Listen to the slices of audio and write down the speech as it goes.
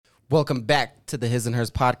Welcome back to the His and Hers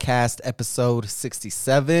podcast, episode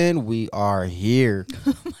 67. We are here.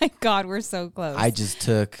 Oh my God, we're so close. I didn't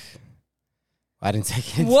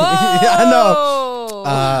take it. Whoa! I know.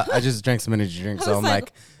 I just drank some energy drink, so I'm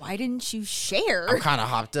like, why didn't you share? I'm kind of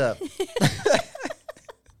hopped up.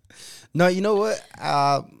 No, you know what?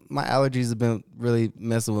 My allergies have been really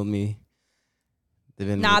messing with me. They've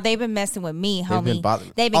been messing with me,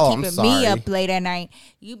 homie. They've been keeping me up late at night.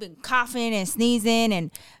 You've been coughing and sneezing and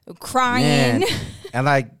crying. Man. And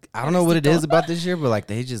like, I don't know what it is about this year, but like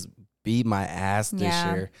they just beat my ass this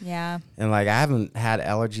year. Yeah. And like, I haven't had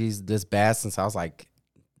allergies this bad since I was like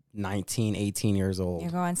 19, 18 years old. You're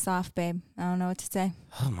going soft, babe. I don't know what to say.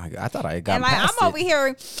 Oh my God. I thought I had gotten and like, past I'm it. over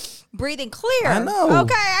here breathing clear. I know.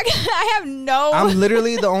 Okay. I have no. I'm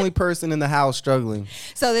literally the only person in the house struggling.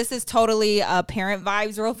 So this is totally parent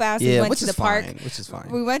vibes real fast. Yeah, we went which to is the park. fine. Which is fine.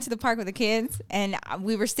 We went to the park with the kids, and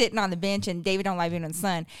we were sitting on the bench, and David don't like being in the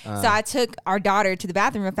sun. So I took our daughter to the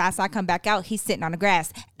bathroom real fast. So I come back out. He's sitting on the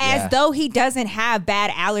grass as though he doesn't have bad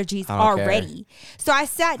allergies already. So I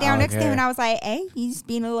sat down next to him, and I was like, hey, he's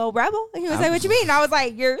being a little rebel. And he was like, what you mean? And I was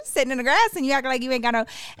like, you're sitting in the grass, and you act like you ain't got no.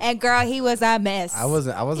 And girl, he was a mess. I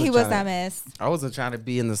wasn't. He was a mess. I wasn't trying to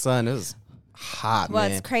be in the sun. It was hot, well,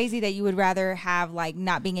 man. it's crazy that you would rather have like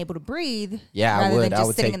not being able to breathe. Yeah, rather I would. Than just I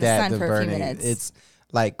would sitting take in the that sun for burning. a few minutes. It's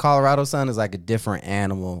like Colorado sun is like a different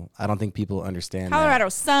animal. I don't think people understand Colorado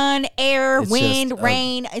that. sun, air, It's wind, just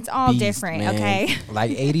rain. It's all beast, different. man. Okay.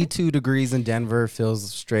 Like 82 degrees in Denver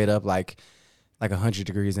feels straight up like 100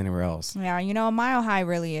 degrees anywhere else. Yeah, you know, a mile high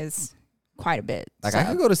really is quite a bit. Like so I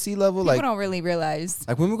could go to sea level. People Like don't really realize.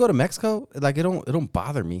 like when we go to Mexico, like it don't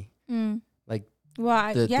bother me. Like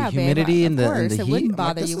Well, the yeah, humidity babe, and of the course, heat. it wouldn't I'm like,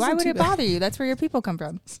 bother this you. Why isn't would too it bad. bother you? That's where your people come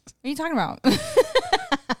from. What are you talking about?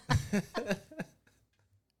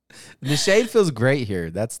 The shade feels great here.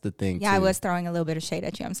 That's the thing. Yeah, too. I was throwing a little bit of shade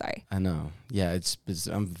at you. I'm sorry. I know. Yeah, it's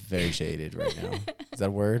I'm very shaded right now. Is that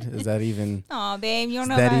a word? Is that even? Oh, babe, you don't Is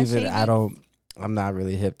know that about even? shady? I'm not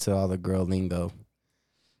really hip to all the girl lingo.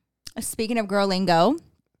 Speaking of girl lingo,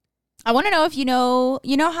 I want to know if you know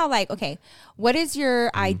how like, okay, what is your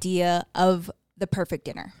idea of the perfect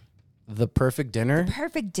dinner? The perfect dinner?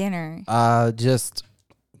 Perfect dinner. Just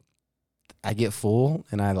I get full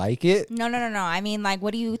and I like it. No. I mean, like,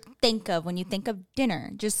 what do you think of when you think of dinner?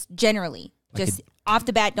 Just generally. Like just off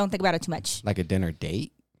the bat, don't think about it too much. Like a dinner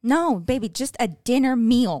date? No, baby, just a dinner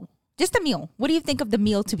meal. Just a meal. What do you think of the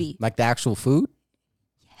meal to be? Like the actual food?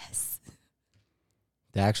 Yes.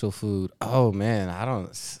 The actual food. Oh man, I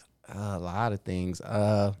don't a lot of things.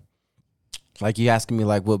 Like you asking me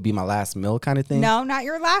like what would be my last meal kind of thing? No, not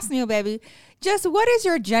your last meal, baby. Just what is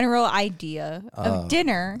your general idea of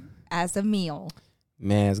dinner as a meal?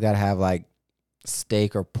 Man, it's got to have like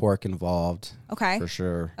steak or pork involved. Okay. For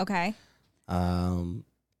sure. Okay. A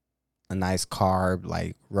nice carb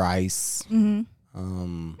like rice.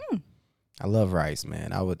 I love rice,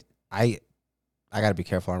 man. I got to be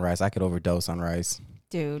careful on rice. I could overdose on rice.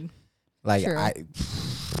 Dude. Like true.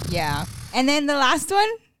 Yeah. And then the last one?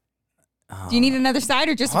 Do you need another side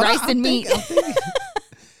or just rice and meat?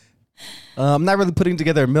 I'm not really putting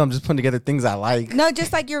together a meal. I'm just putting together things I like. No,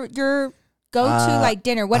 just like your go-to like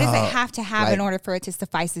dinner. What does it have to have like, in order for it to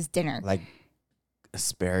suffice as dinner? Like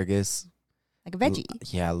asparagus. Like a veggie.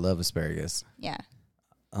 Yeah, I love asparagus. Yeah.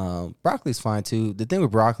 Broccoli's fine too. The thing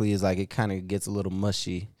with broccoli is like it kind of gets a little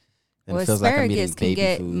mushy. And Well, it feels like I'm eating asparagus can baby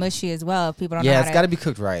get food. mushy as well if people don't know Yeah, how it's to. got to be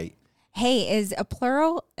cooked right. Hey, is a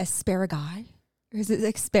plural asparagi? Or is it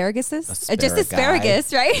asparaguses? Just Asparagi.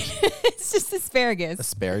 asparagus, right? It's just asparagus.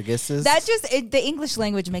 Asparaguses. That just, the English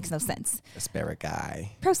language makes no sense. Asparagi.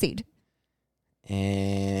 Proceed.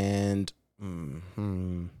 And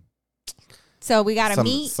So we got a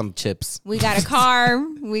meat. Some chips. We got a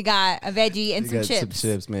carb. We got a veggie and You some got chips. Some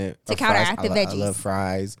chips, man. To Or counteract fries. the I veggies. love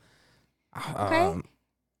fries. Okay.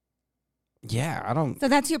 Yeah, I don't So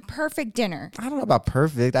that's your perfect dinner. know about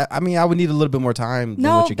perfect. I mean, I would need a little bit more time than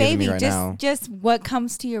No, what you're giving baby, me right now. just what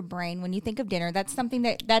comes to your brain when you think of dinner. That's something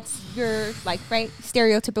that's your like right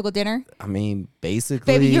stereotypical dinner. I mean,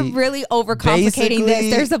 basically, Baby, you're really overcomplicating this. basically-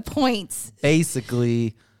 There's a point.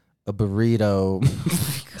 basically a burrito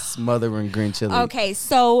smothered in green chili. Okay,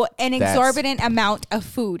 so an That's- exorbitant amount of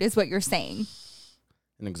food is what you're saying.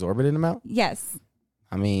 An exorbitant amount? Yes.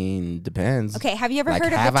 I mean, depends. Okay, have you ever Like,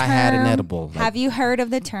 heard of have the term? I had an edible? Like- Have you heard of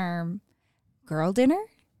the term girl dinner?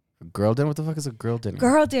 Girl dinner? What the fuck is a girl dinner?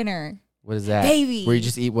 Girl dinner. What is that? Baby. Where you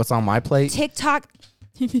just eat what's on my plate? TikTok.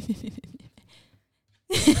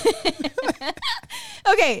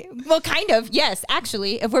 Okay, well, kind of. Yes,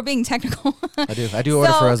 actually, if we're being technical. I do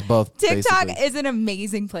order for us both. TikTok basically. is an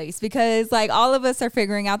amazing place because like all of us are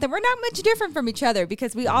figuring out that we're not much different from each other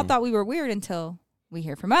because we all thought we were weird until we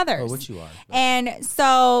hear from others. Oh, what you are. And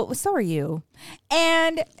so are you.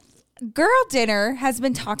 And girl dinner has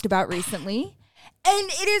been talked about recently. And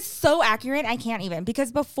it is so accurate. I can't even.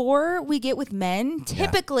 Because before we get with men,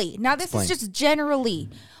 typically, now this is just generally,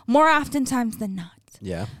 more oftentimes than not.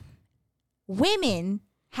 Yeah. Women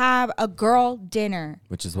have a girl dinner.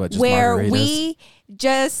 Which is what? Just where margaritas? we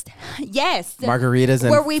just, margaritas and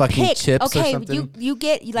where we fucking pick, chips okay, or something? you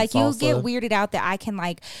get like you get weirded out that I can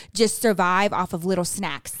like just survive off of little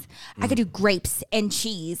snacks. I could do grapes and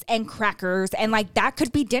cheese and crackers and like that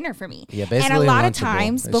could be dinner for me. Yeah, basically and a lot of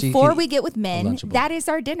times before we get with men, that is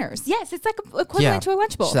our dinners. Yes, it's like equivalent to a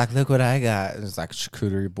Lunchable. She's like, look what I got. It's like a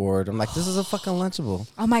charcuterie board. I'm like, this is a fucking Lunchable.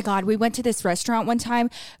 Oh my God, we went to this restaurant one time.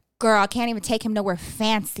 Girl, I can't even take him nowhere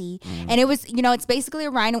fancy. And it was, it's basically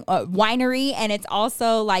a winery. And it's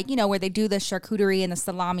also like, where they do the charcuterie and the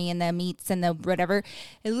salami and the meats and the whatever.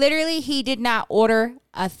 Literally, he did not order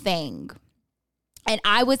a thing. And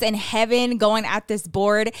I was in heaven going at this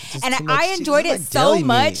board. And I enjoyed it so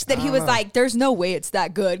much that he was like, there's no way it's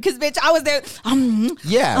that good. Because, bitch, I was there.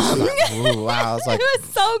 Yeah. I was like, ooh, wow. I was like, it was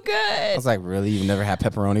so good. I was like, really? You've never had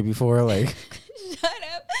pepperoni before? Like, shut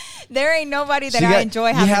up. There ain't nobody that I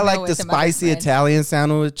enjoy having. You had like the spicy Italian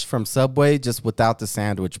sandwich from Subway, just without the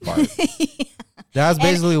sandwich part. That was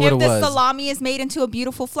basically what it was. If the salami is made into a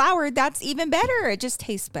beautiful flour, that's even better. It just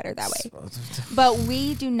tastes better that way. But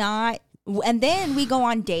we do not. And then we go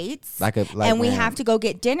on dates, and we have to go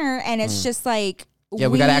get dinner, and it's just like we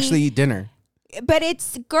gotta actually eat dinner. But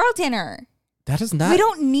it's girl dinner. That is not. We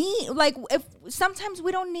don't need sometimes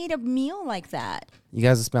we don't need a meal like that. You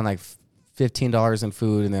guys spend like $15 in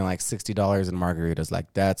food and then like $60 in margaritas.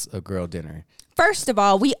 Like that's a girl dinner. First of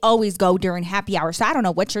all, we always go during happy hour, so I don't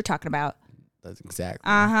know what you're talking about. That's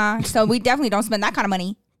exactly. So we definitely don't spend that kind of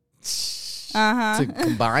money.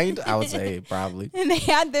 Combined, I would say probably. And they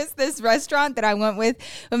had this restaurant that I went with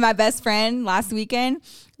my best friend last weekend.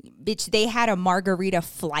 Bitch, they had a margarita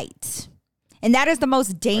flight. And that is the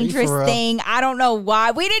most dangerous thing. I don't know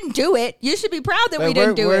why. We didn't do it. You should be proud that we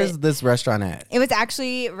didn't do it. Where's this restaurant at? It was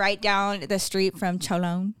actually right down the street from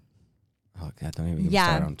Cholon. Oh, God, don't even get me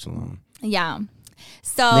started on Cholon. Yeah.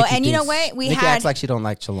 So, Nikki and you know what? Nikki acts like she don't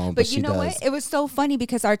like Cholon, but you know what? It was so funny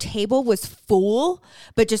because our table was full,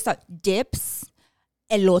 but just like dips,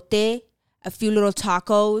 elote, a few little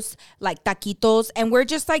tacos, like taquitos, and we're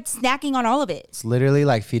just like snacking on all of it. It's literally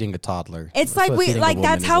like feeding a toddler. It's like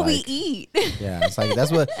that's how we eat. Yeah, it's like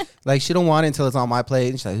that's what like she don't want it until it's on my plate,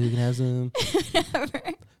 and she's like, "Who can have some?"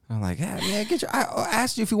 I'm like, yeah, get your. I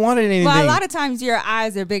asked you if you wanted anything. Well, a lot of times your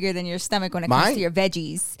eyes are bigger than your stomach when it comes to your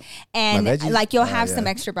veggies, and like you'll have some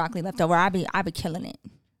extra broccoli left over. I be killing it,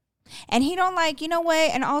 and he don't like. You know what?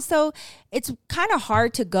 And also, it's kind of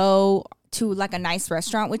hard to go to like a nice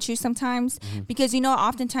restaurant with you sometimes because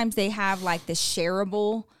oftentimes they have like the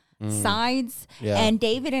shareable sides and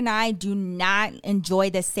David and I do not enjoy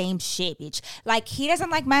the same shit, bitch. Like he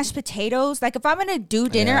doesn't like mashed potatoes. Like if I'm gonna do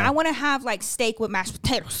dinner, I want to have like steak with mashed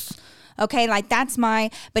potatoes. Okay, like that's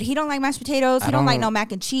but he don't like mashed potatoes. He don't like no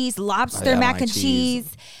mac and cheese, lobster mac and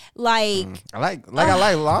cheese. Like I like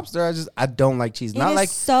lobster. I don't like cheese. Not like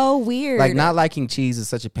so weird. Like not liking cheese is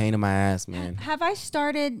such a pain in my ass, man. Have I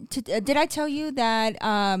started to? Did I tell you that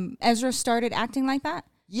Ezra started acting like that?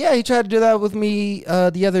 Yeah, he tried to do that with me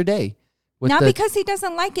the other day. Because he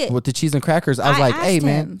doesn't like it with the cheese and crackers. I was like, hey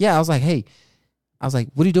man, I was like, hey. I was like,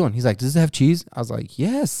 what are you doing? He's like, does it have cheese? I was like,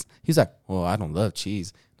 yes. He's like, well, I don't love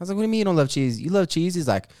cheese. I was like, what do you mean you don't love cheese? You love cheese? He's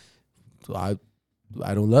like, I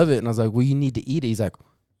don't love it. And I was like, well, you need to eat it. He's like,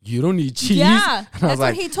 you don't need cheese. Yeah, that's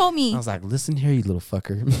what he told me. I was like, listen here, you little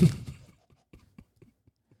fucker.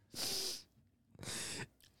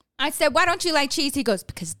 I said, why don't you like cheese? He goes,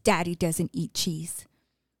 because daddy doesn't eat cheese.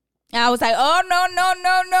 And I was like, oh,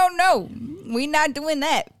 no. We're not doing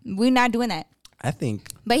that. I think.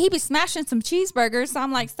 But he be smashing some cheeseburgers. So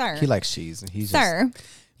I'm like, sir. He likes cheese. He's sir. Just,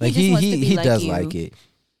 like he does like it.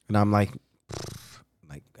 And I'm like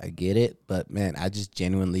I get it, but man, I just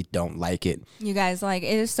genuinely don't like it. You guys, like,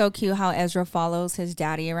 it is so cute how Ezra follows his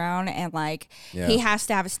daddy around and like he has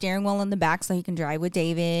to have a steering wheel in the back so he can drive with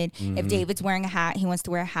David. If David's wearing a hat, he wants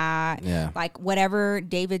to wear a hat. Yeah. Like whatever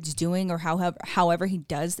David's doing or however he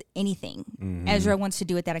does anything, Ezra wants to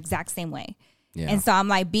do it that exact same way. Yeah. And so I'm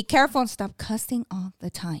like, be careful and stop cussing all the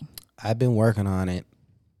time. I've been working on it.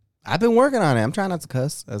 I'm trying not to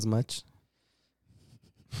cuss as much.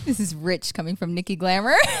 This is rich coming from Nikki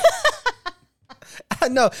Glamour. I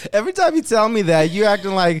know. Every time you tell me that, you're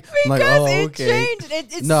acting like, because it changed.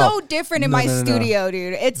 It's so different in my studio,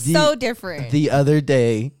 dude. It's so different. The other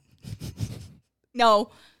day. No.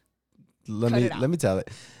 Let me tell it.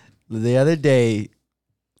 The other day,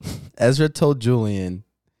 Ezra told Julian,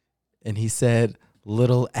 and he said,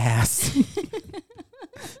 little ass.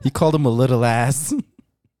 He called him a little ass.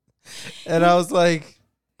 And I was like,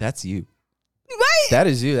 that's you. What? That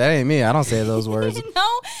is you. That ain't me. I don't say those words.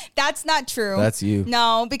 No, that's not true. That's you.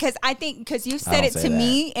 No, because I think because you said it to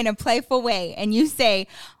me in a playful way, and you say,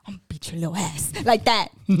 "I'm gonna beat your little ass" like that.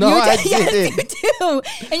 No, I didn't. Yes, you do.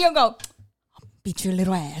 And you'll go, "I'll beat your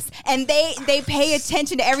little ass," and they pay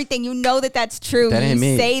attention to everything. You know that's true. That ain't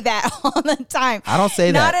me. You say that all the time. I don't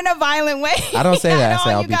say not that. Not in a violent way. I don't say that. I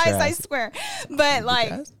say I'll you beat guys, your ass. I swear. But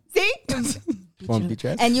like, see.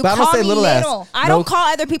 And you call me little. Ass. I don't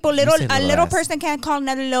call other people little. A little ass. person can't call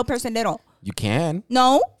another little person little. You can.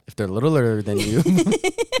 No. If they're littler than you.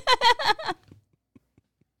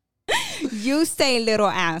 You say little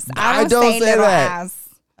ass. I don't say little that. Ass.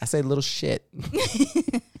 I say little shit.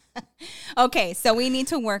 Okay, so we need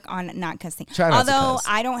to work on not cussing. Although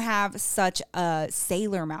I don't have such a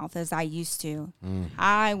sailor mouth as I used to.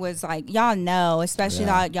 I was like, y'all know, especially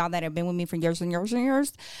y'all that have been with me for years and years and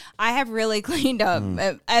years. I have really cleaned up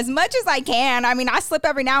as much as I can. I mean, I slip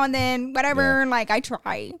every now and then, whatever. Like I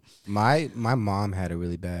try. My mom had a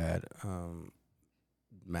really bad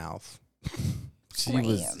mouth.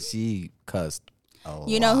 She cussed a lot.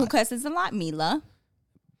 You know who cusses a lot? Mila.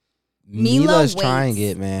 Mila's trying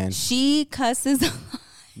it, man. She cusses a lot.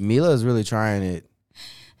 Mila's really trying it.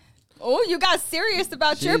 Oh, you got serious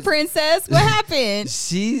about your princess. What happened?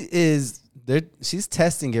 She's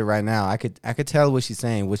testing it right now. I could tell what she's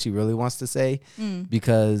saying, what she really wants to say,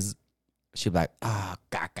 because she'll be like,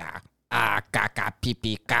 caca. Caca, pee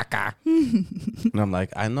pee, caca. And I'm like,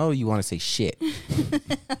 I know you want to say shit.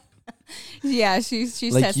 Yeah, she's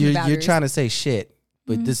like testing the boundaries. You're trying to say shit,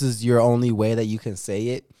 but this is your only way that you can say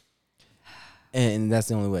it. And that's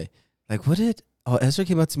the only way. Like, Ezra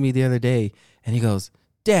came up to me the other day and he goes,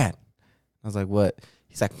 Dad. I was like, what?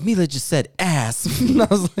 He's like, Mila just said ass. And I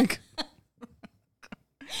was like.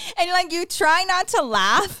 And like, you try not to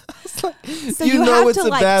laugh. Like, so you know have it's to a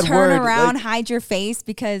like bad turn word. around, like, hide your face,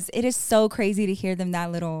 because it is so crazy to hear them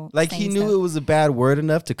that little. Like he knew it was a bad word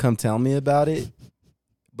enough to come tell me about it.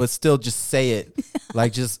 But still just say it.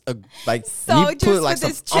 Like just like so you put like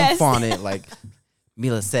some chest. on it. Like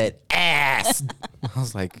Mila said ass. I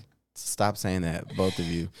was like, stop saying that, both of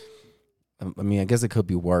you. I mean, I guess it could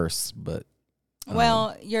be worse, but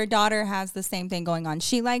well, your daughter has the same thing going on.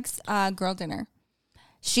 She likes girl dinner.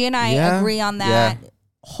 She and I agree on that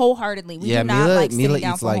wholeheartedly. We do not like sitting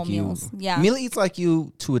down for whole meals. Yeah. Mila eats like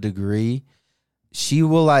you to a degree. She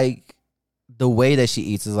will like the way that she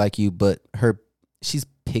eats is like you, but she's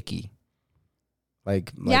picky.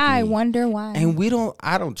 Like yeah, I wonder why. And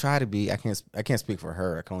I don't try to be. I can't speak for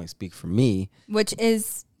her. I can only speak for me. Which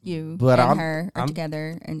is you and her are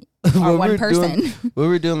together and are one person. What we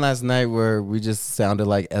were doing last night where we just sounded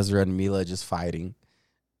like Ezra and Mila just fighting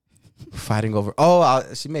over.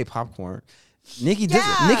 She made popcorn.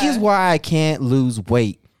 Nikki's why I can't lose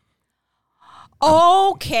weight.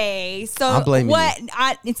 Okay, so I'm blaming what?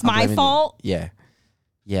 It's my fault. Yeah,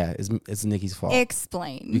 it's Nikki's fault.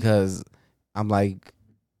 Explain. Because I'm like,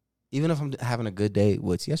 even if I'm having a good day,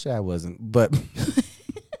 which yesterday I wasn't, but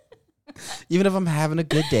even if I'm having a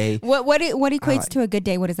good day, what equates to a good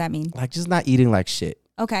day? What does that mean? Like just not eating like shit.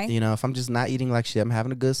 Okay. You know, if I'm just not eating like shit, I'm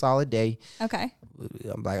having a good solid day. Okay.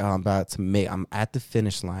 I'm like, I'm at the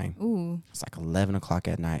finish line. Ooh. It's like 11 o'clock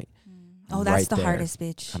at night. Oh, that's the hardest,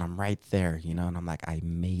 bitch. And I'm right there, you know, and I'm like, I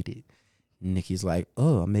made it. Nikki's like,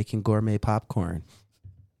 I'm making gourmet popcorn.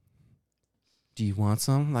 Do you want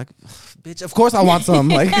some? Like, bitch, of course I want some.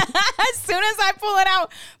 Like, as soon as I pull it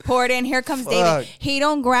out, pour it in. Here comes David. He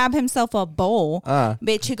don't grab himself a bowl.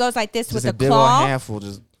 Bitch, he goes like this with a claw. Handful,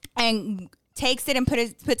 and takes it and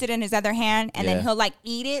puts it in his other hand, and then he'll like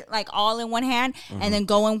eat it like all in one hand, and then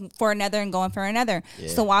going for another and going for another. Yeah.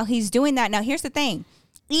 So while he's doing that, now here's the thing.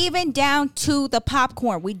 Even down to the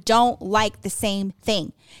popcorn, we don't like the same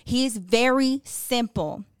thing. He's very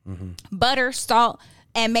simple. Butter, salt,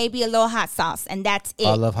 and maybe a little hot sauce, and that's it.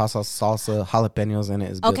 I love hot sauce, salsa, jalapenos in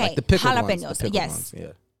it is good. Okay, like the pickled jalapenos, ones, the pickled yes. ones,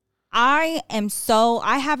 yeah. I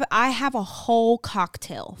have a whole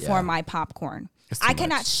cocktail for my popcorn. I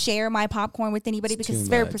cannot share my popcorn with anybody because it's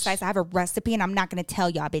very precise. I have a recipe and I'm not going to tell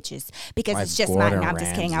y'all bitches because it's just mine. No, I'm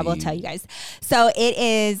just kidding. I will tell you guys. So it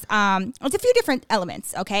is, it's a few different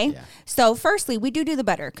elements. Okay. Yeah. So firstly, we do the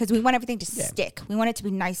butter because we want everything to stick. We want it to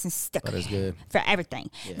be nice and sticky. Butter's good for everything.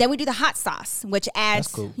 Yeah. Then we do the hot sauce, which adds,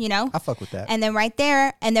 cool. I fuck with that. And then right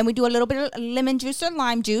there, and then we do a little bit of lemon juice or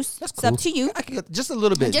lime juice. That's cool. It's up to you. Just a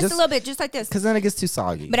little bit. Just a little bit, just like this. Because then it gets too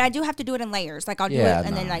soggy. But I do have to do it in layers. Like I'll do it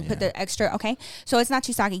and then put the extra. Okay. So it's not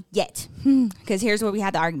too soggy yet. Because here's where we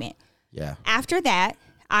had the argument. Yeah. After that,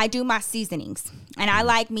 I do my seasonings. And I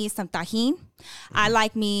like me some tahini. I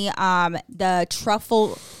like me the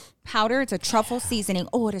truffle powder. It's a truffle seasoning.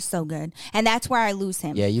 Oh, it is so good. And that's where I lose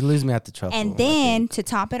him. Yeah, you lose me at the truffle. And then to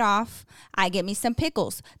top it off, I get me some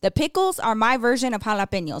pickles. The pickles are my version of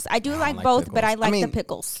jalapenos. I do like both, pickles. But I like the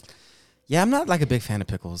pickles. Yeah, I'm not like a big fan of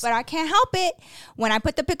pickles. But I can't help it. When I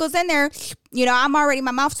put the pickles in there,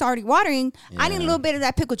 my mouth's already watering. Yeah. I need a little bit of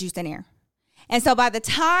that pickle juice in there. And so by the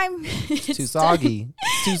time it's too soggy.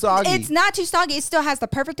 It's too soggy. It's not too soggy. It still has the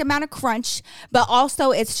perfect amount of crunch, but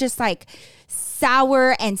also it's just like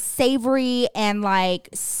sour and savory and like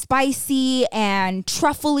spicy and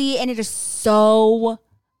truffly, and it is so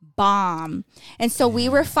bomb. And so we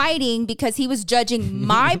were fighting because he was judging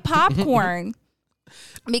my popcorn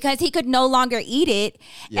because he could no longer eat it.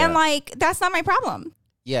 Yeah. And like, that's not my problem.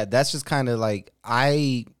 Yeah, that's just kind of like,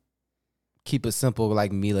 I keep it simple,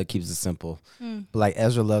 like Mila keeps it simple. But like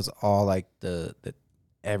Ezra loves all like the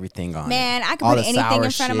everything on Man, it. I can put anything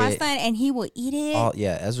in front of my son and he will eat it.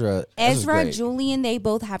 Ezra, Julian, they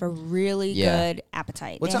both have a really good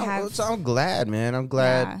appetite. Which I'm glad, man. I'm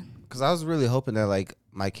glad because I was really hoping that like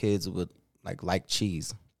my kids would like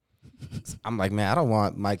cheese. I'm like, man, I don't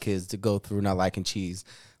want my kids to go through not liking cheese.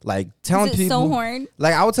 Like telling people, so horny.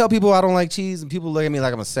 Like I would tell people I don't like cheese, and people look at me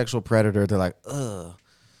like I'm a sexual predator. They're like, ugh.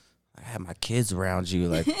 I have my kids around you,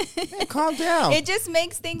 like, man, calm down. It just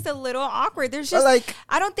makes things a little awkward. There's just like,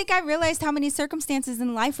 I don't think I realized how many circumstances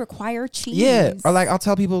in life require cheese. Yeah, or like I'll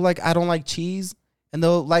tell people like I don't like cheese, and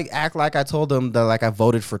they'll like act like I told them that like I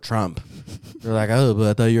voted for Trump. They're like, oh, but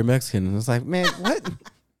I thought you were Mexican, and it's like, man, what?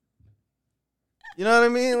 You know what I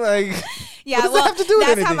mean? Like, yeah, what does that have to do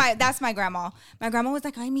with anything? That's my grandma. My grandma was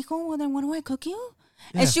like, ay, mijo, well then what do I cook you?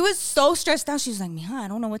 Yeah. And she was so stressed out. She was like, mija, I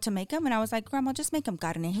don't know what to make him. And I was like, Grandma, just make him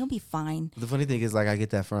carne. He'll be fine. The funny thing is, like, I get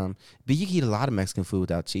that from, but you can eat a lot of Mexican food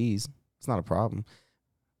without cheese. It's not a problem.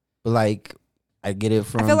 But, like, I get it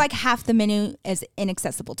from. I feel like half the menu is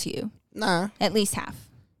inaccessible to you. Nah. At least half.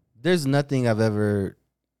 There's nothing I've ever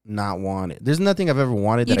not wanted. There's nothing I've ever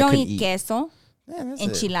wanted that I couldn't eat. You don't eat queso? Yeah,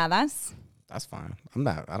 enchiladas? That's fine.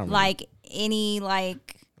 I don't like any,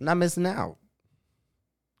 like. I'm not missing out.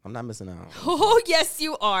 I'm not missing out. Oh, yes,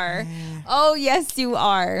 you are. Oh, yes, you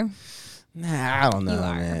are. Nah, I don't know,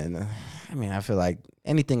 man. I mean, I feel like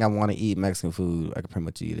anything I want to eat Mexican food, I could pretty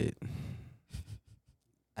much eat it.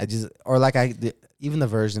 Even the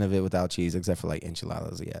version of it without cheese, except for like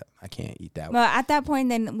enchiladas. Yeah, I can't eat that. Well, at that point,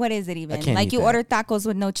 then what is it even? Like you order tacos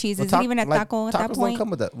with no cheese. Is it even a taco at that point? Tacos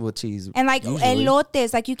don't come with cheese. And like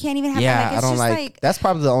elotes, like you can't even have that. Like, it's I don't just like. That's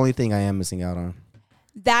probably the only thing I am missing out on.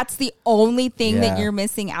 That's the only thing that you're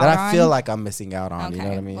missing out on? That I feel like I'm missing out on. Okay. You know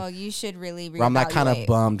what I mean? Well, you should really reevaluate. Where I'm like kind of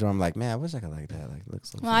bummed. Where I'm like, man, I wish I could like that. Like,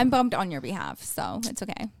 looks so I'm bummed on your behalf, so it's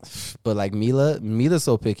okay. But like Mila's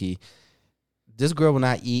so picky. This girl will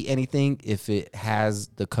not eat anything if it has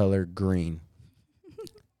the color green.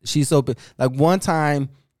 She's so like one time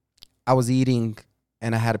I was eating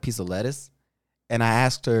and I had a piece of lettuce and I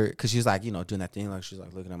asked her because she's like, doing that thing like she's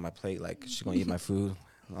like looking at my plate like she's gonna eat my food.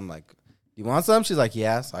 I'm like, you want some? She's like,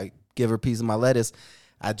 yeah. So I give her a piece of my lettuce.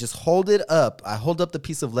 I just hold it up. I hold up the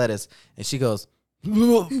piece of lettuce and she goes,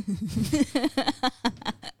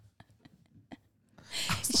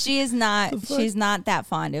 she's not that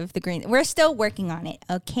fond of the green. We're still working on it,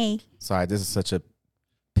 okay? Sorry, this is such a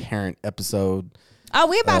parent episode. Oh,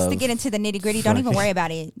 we're about to get into the nitty gritty. Don't even worry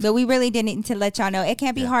about it. But we really didn't to let y'all know it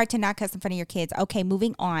can't be hard to not cuss in front of your kids. Okay,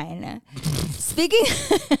 moving on. Speaking.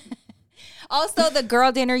 Also, the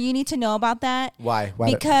girl dinner, you need to know about that. Why?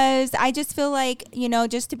 Because I just feel like,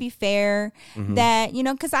 just to be fair, that,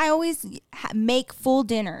 because I always make full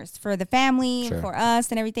dinners for the family, for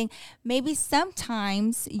us and everything. Maybe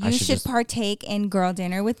sometimes you should partake in girl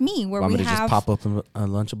dinner with me. Where we just pop up a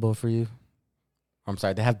Lunchable for you? I'm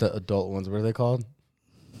sorry, they have the adult ones. What are they called?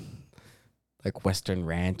 Like Western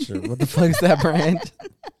Ranch or what the fuck is that brand?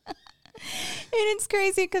 And it's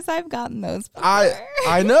crazy because I've gotten those before.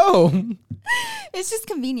 I know. It's just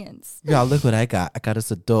convenience. Yeah, look what I got. I got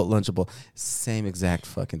this adult Lunchable. Same exact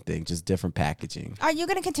fucking thing, just different packaging. Are you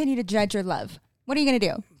going to continue to judge your love? What are you going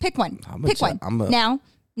to do? Pick one. Pick one. Now.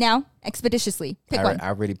 Now, expeditiously. Pick one. I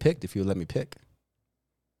already picked. If you let me pick,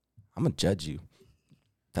 I'm gonna judge you.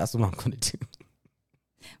 That's what I'm gonna do.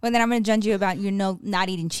 Well, then I'm gonna judge you about not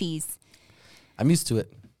eating cheese. I'm used to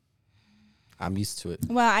it.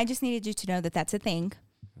 Well, I just needed you to know that that's a thing.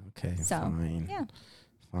 Okay, so, fine. Yeah.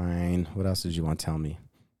 Fine. What else did you want to tell me?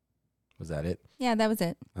 Was that it? Yeah, that was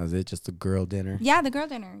it. That was it? Just a girl dinner? Yeah, the girl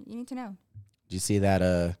dinner. You need to know. Did you see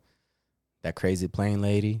that crazy plane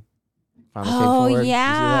lady? Oh,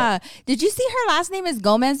 yeah. Did you see her last name is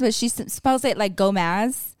Gomez, but she spells it like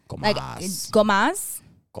Gomez? Like Gomez?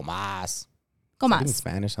 Gomez. Gomez. In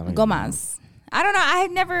Spanish? I don't Gomez. I don't know. I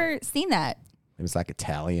had never seen that. It was like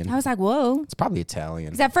Italian. I was like, whoa. It's probably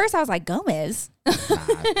Italian. Because at first I was like, Gomez.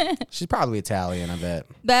 Nah, she's probably Italian, I bet.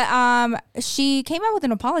 But she came out with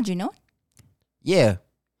an apology, no? Yeah.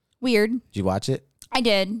 Weird. Did you watch it? I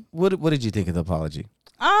did. What did you think of the apology?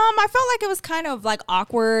 I felt like it was kind of like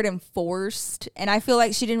awkward and forced. And I feel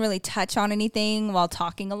like she didn't really touch on anything while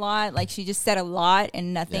talking a lot. Like she just said a lot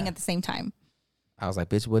and nothing at the same time. I was like,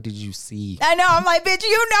 bitch, what did you see? I know. I'm like, bitch,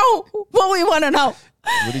 you know what we want to know.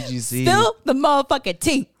 What did you see? Spill the motherfucking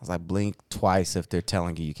tea. I was like, blink twice if they're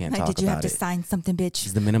telling you can't talk about it. Did you have to sign something, bitch?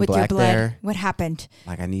 Is the Men in Black there? What happened?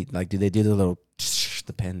 Do they do the little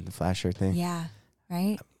the pen, the flasher thing? Yeah,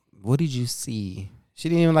 right. What did you see? She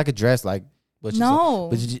didn't even address what she no.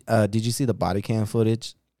 But did you see the body cam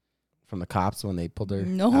footage from the cops when they pulled her?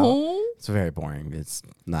 No. Out? It's very boring. It's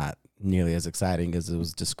not nearly as exciting as it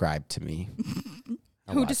was described to me.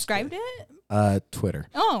 Who described it? Twitter.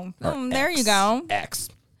 Oh, there you go. X.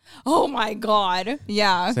 Oh my God.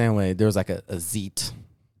 Yeah. Same way. There was a zeet,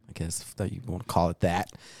 I guess that you want to call it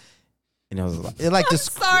that. And it was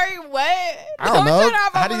sorry, what? I don't know.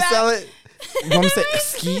 How do you spell it? You want me to say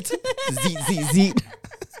skeet? Zeet.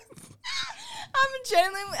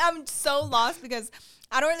 I'm so lost because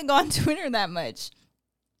I don't really go on Twitter that much.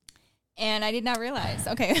 And I did not realize.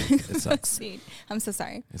 Okay. It sucks. I'm so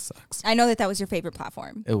sorry. It sucks. I know that was your favorite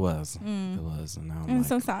platform. It was. It was. And now I'm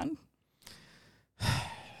so sad.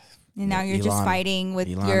 And now you're just fighting with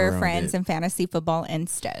your friends in fantasy football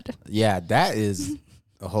instead. Yeah, that is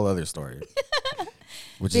a whole other story.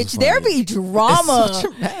 Bitch, there be drama. It's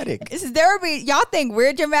so dramatic. Y'all think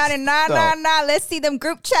we're dramatic? Nah. Let's see them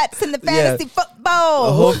group chats in the fantasy football.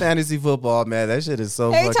 The whole fantasy football, man. That shit is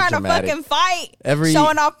so fucking dramatic. They trying to fucking fight.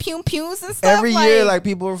 Showing off pews and stuff. Every year,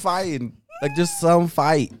 people are fighting. Just some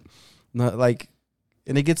fight. And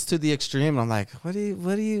it gets to the extreme. And I'm like, what do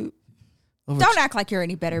you? Don't act like you're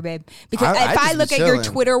any better, babe. Because if I look at your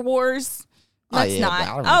Twitter wars... Let's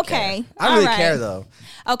not. Really okay. I don't really care though.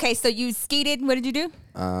 Okay, so you skeeted. What did you do?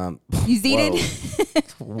 You zeeted.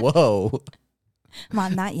 Whoa.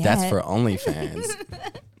 Mom, not yet. That's for OnlyFans.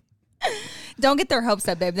 Don't get their hopes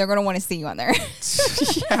up, babe. They're gonna want to see you on there.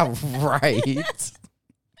 Yeah, right.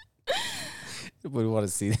 Would want to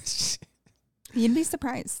see this shit. You'd be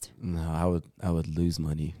surprised. No, I would lose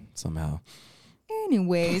money somehow.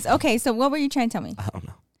 Anyways, okay. So what were you trying to tell me? I don't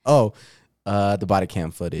know. Oh. The body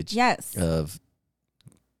cam footage. Yes. Of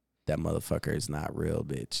that motherfucker is not real,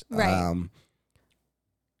 bitch. Right.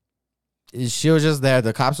 She was just there.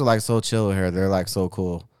 The cops were so chill with her. They're so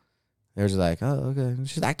cool. They're just like, oh, okay.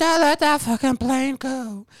 She's like, don't let that fucking plane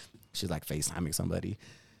go. She's FaceTiming somebody.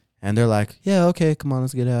 And they're like, yeah, okay, come on,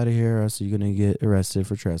 let's get out of here. Or else you're going to get arrested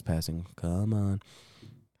for trespassing. Come on. I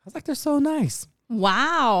was like, they're so nice.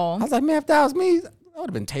 Wow. I was like, man, if that was me, I would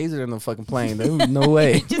have been tasered in the fucking plane. There was no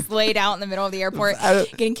way. Just laid out in the middle of the airport,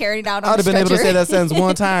 getting carried out on I would have been able to say that sentence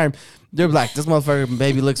one time. They're like, this motherfucker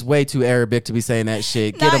baby looks way too Arabic to be saying that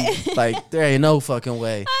shit. Get him, there ain't no fucking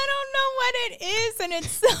way. I don't know what it is, and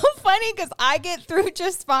it's so funny because I get through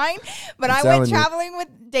just fine. But I went traveling with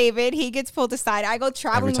David. He gets pulled aside. I go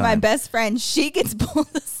traveling with my best friend. She gets pulled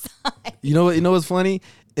aside. You know what's funny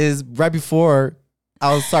is right before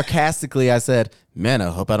I said, man, I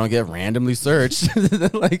hope I don't get randomly searched.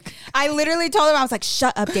 I literally told him, I was like,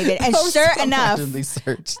 shut up, David. And sure enough. Randomly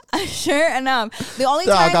searched. Sure enough. The only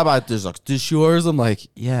time. I got there's this yours? I'm like,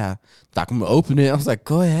 yeah. I'm going to open it. I was like,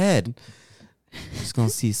 go ahead. Just going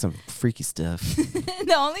to see some freaky stuff.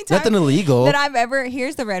 The only time. Nothing illegal. That I've ever.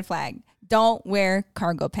 Here's the red flag. Don't wear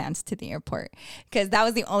cargo pants to the airport. Because that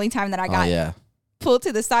was the only time that I got. Pulled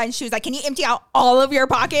to the side and she was like, can you empty out all of your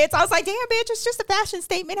pockets? I was like, damn, bitch, it's just a fashion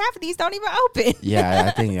statement. Half of these don't even open.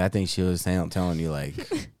 Yeah, I think she was telling you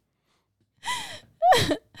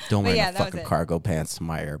don't wear no fucking cargo pants to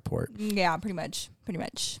my airport. Yeah, pretty much.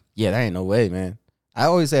 Yeah, that ain't no way, man. I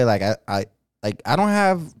always say I don't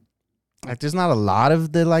have there's not a lot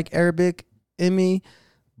of the Arabic in me,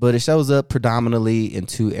 but it shows up predominantly in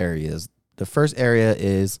two areas. The first area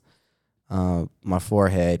is my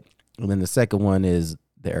forehead. And then the second one is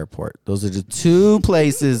the airport. Those are the two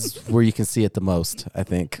places where you can see it the most, I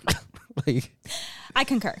think. Like, I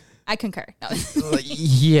concur. No.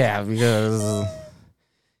 Yeah, because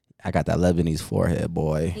I got that Lebanese forehead,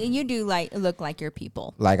 boy. You do look like your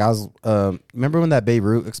people. Like I was, remember when that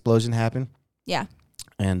Beirut explosion happened? Yeah.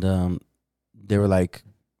 And they were like,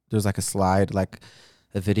 there was like a slide, like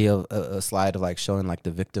a video, a slide of like showing like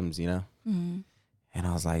the victims, you know? Mm-hmm. And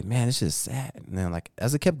I was like, man, this is sad. And then like,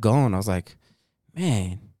 as it kept going, I was like,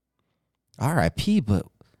 man, R.I.P., but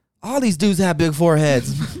all these dudes have big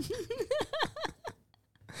foreheads.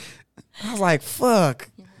 I was like, fuck.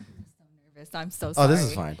 You're making me so nervous. I'm so sorry. Oh, this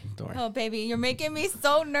is fine. Don't worry. Oh, baby, you're making me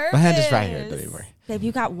so nervous. My hand is right here. Don't worry. Babe,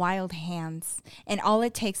 you got wild hands. And all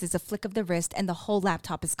it takes is a flick of the wrist and the whole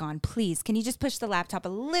laptop is gone. Please, can you just push the laptop a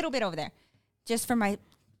little bit over there? Just for my...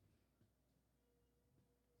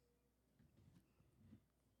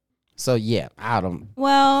 So, yeah,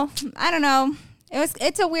 Well, I don't know.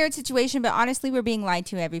 It's a weird situation, but honestly, we're being lied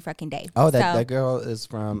to every fucking day. Oh, that girl is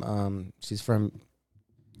from, she's from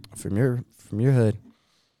your hood.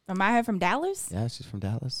 From my hood, from Dallas? Yeah, she's from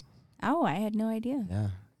Dallas. Oh, I had no idea. Yeah,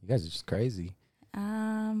 you guys are just crazy.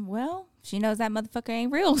 Well, she knows that motherfucker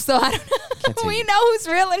ain't real, so I don't know. We know who's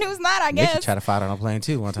real and who's not, I guess. Nikki tried to fight on a plane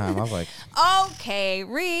too one time. I was like, okay,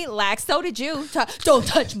 relax. So did you. Don't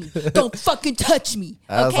touch me. Don't fucking touch me.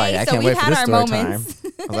 I was like, I so can't wait for this story time. I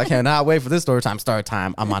was like, I cannot wait for this story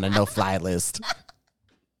time. I'm on a no-fly list.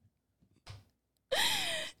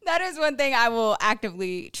 That is one thing I will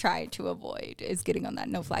actively try to avoid, is getting on that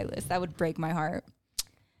no-fly list. That would break my heart.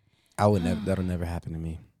 I would never. That'll never happen to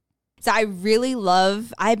me. So I've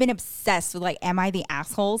been obsessed with, like, Am I the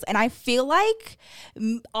Assholes? And I feel like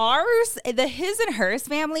his and hers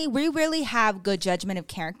family, we really have good judgment of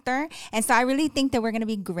character. And so I really think that we're going to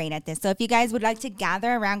be great at this. So if you guys would like to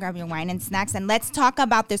gather around, grab your wine and snacks, and let's talk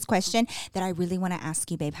about this question that I really want to ask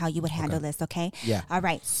you, babe, how you would handle this, okay? Yeah. All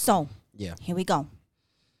right. So here we go.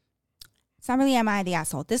 It's not really Am I the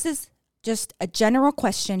Asshole? This is just a general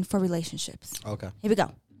question for relationships. Okay. Here we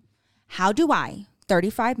go. How do I,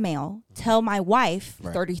 35 male, tell my wife,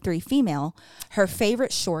 33 female, her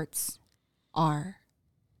favorite shorts are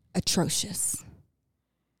atrocious?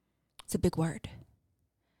 It's a big word.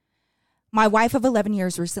 My wife of 11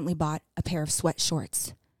 years recently bought a pair of sweat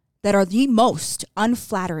shorts that are the most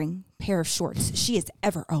unflattering pair of shorts she has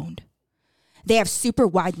ever owned. They have super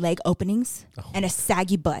wide leg openings and a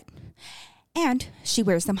saggy butt. And she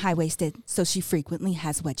wears them high-waisted, so she frequently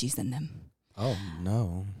has wedgies in them. Oh,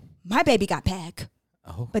 no. My baby got back.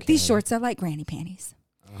 Okay. But these shorts are like granny panties.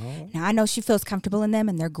 Oh. Now, I know she feels comfortable in them,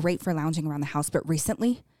 and they're great for lounging around the house. But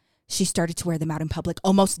recently, she started to wear them out in public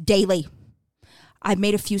almost daily. I've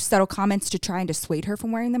made a few subtle comments to try and dissuade her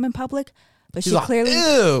from wearing them in public. But she clearly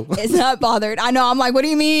is not bothered. I know. I'm like, what do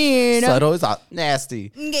you mean? Subtle is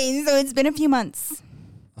nasty. Okay, so it's been a few months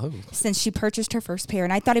since she purchased her first pair,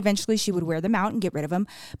 and I thought eventually she would wear them out and get rid of them.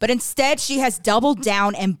 But instead, she has doubled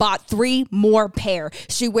down and bought 3 more pair.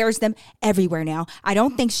 She wears them everywhere now. I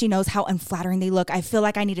don't think she knows how unflattering they look. I feel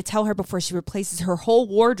like I need to tell her before she replaces her whole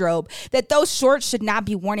wardrobe that those shorts should not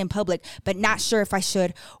be worn in public, but not sure if I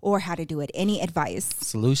should or how to do it. Any advice?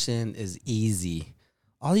 Solution is easy.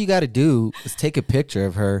 All you got to do is take a picture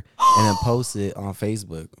of her and then post it on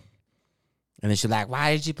Facebook. And then she's like,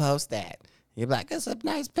 why did you post that? You're like, it's a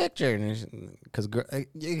nice picture. Because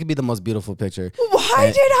it could be the most beautiful picture.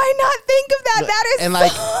 Why did I not think of that? That is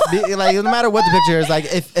and like no matter what the picture is, like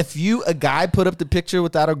if a guy put up the picture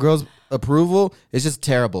without a girl's approval, it's just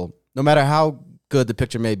terrible. No matter how good the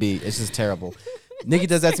picture may be, it's just terrible. Nikki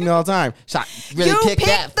does that to me all the time. Really pick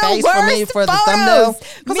that face for me for the thumbnail.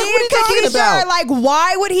 Me and Cookie are like,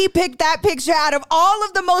 why would he pick that picture out of all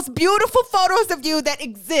of the most beautiful photos of you that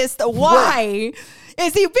exist? Why?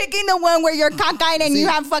 Is he picking the one where you're cockeyed and you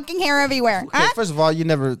have fucking hair everywhere? Okay, first of all, you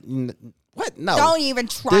never... What? No. Don't even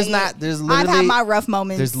try I've had my rough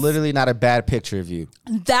moments. There's literally not a bad picture of you.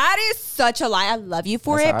 That is such a lie. I love you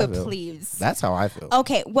for it, but please. That's how I feel.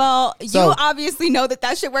 Okay, well, you obviously know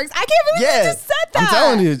that shit works. I can't believe you just said that. I'm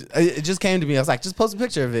telling you, it just came to me. I was like, just post a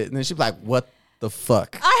picture of it. And then she'd be like, what the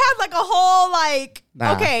fuck? I had like a whole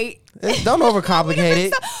okay. Don't overcomplicate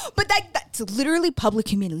it. But that's literally public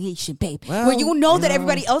humiliation, babe. Well, where you know that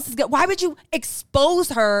everybody else is good. Why would you expose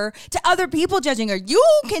her to other people judging her? You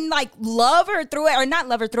can like love her through it, or not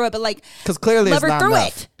love her through it, but like because clearly it's not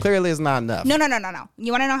enough. Clearly it's not enough. No.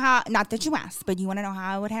 You want to know how? Not that you asked, but you want to know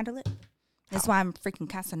how I would handle it. That's why I'm freaking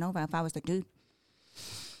Casanova. If I was the dude,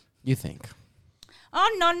 you think?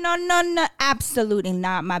 Oh, no. Absolutely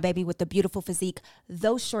not, my baby with the beautiful physique.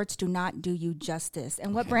 Those shorts do not do you justice.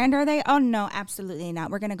 And what brand are they? Oh, no, absolutely not.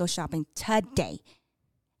 We're going to go shopping today.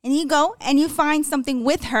 and you go and you find something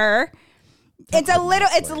with her,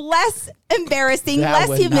 it's less embarrassing,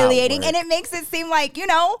 less humiliating, and it makes it seem like,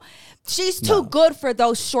 she's too good for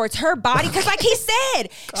those shorts. Her body, because like he said,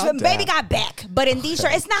 baby got back. But in these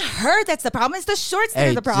shorts, it's not her that's the problem. It's the shorts that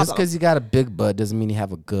are the problem. Just because you got a big butt doesn't mean you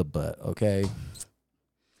have a good butt, okay?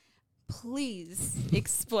 Please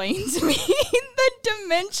explain to me the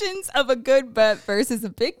dimensions of a good butt versus a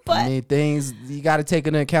big butt. I mean, things, you got to take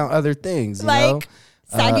into account other things, like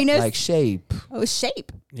sagginess? Like shape. Oh,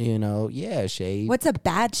 shape. Yeah, shape. What's a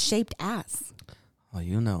bad shaped ass? Oh,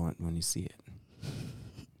 you'll know it when you see it.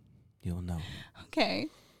 You'll know. Okay.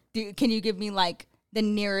 Can you give me like the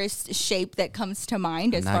nearest shape that comes to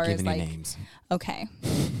mind as far as like names? Okay.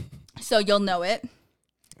 So you'll know it.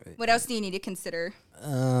 What else do you need to consider?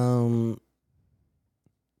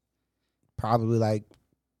 Probably like,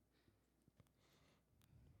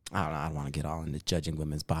 I don't know. I don't want to get all into judging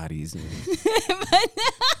women's bodies.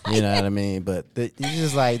 You know what I mean? But it's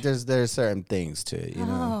just like there's certain things to it,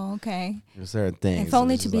 Oh, okay. There's certain things. If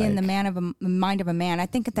only to be in the mind of a man. I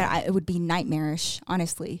think that it would be nightmarish,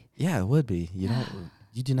 honestly. Yeah, it would be.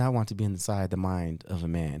 You do not want to be inside the mind of a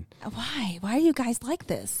man. Why? Why are you guys like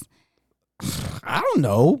this? I don't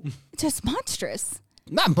know. It's just monstrous.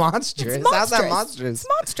 Not monstrous. It's monstrous. How's that monstrous? It's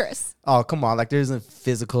monstrous. Oh, come on. Like, there isn't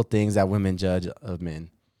physical things that women judge of men.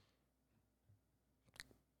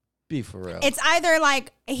 Be for real. It's either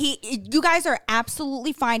like you guys are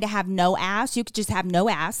absolutely fine to have no ass. You could just have no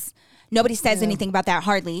ass. Nobody says anything about that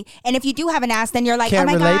hardly. And if you do have an ass, then you're like, oh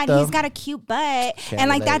my God, he's got a cute butt. And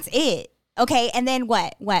like, that's it. Okay. And then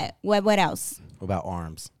what else? What about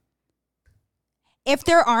arms? If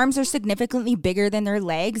their arms are significantly bigger than their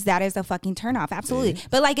legs, that is a fucking turnoff. Absolutely. See?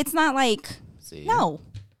 But like, it's not like, no.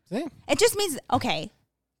 See? It just means, okay,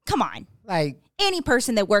 come on. Like, any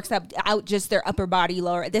person that works out just their upper body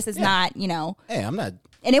lower, this is not, Hey, I'm not.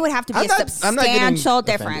 And it would have to be a substantial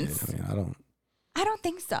difference. I mean, I don't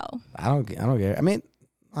think so. I don't care. I mean,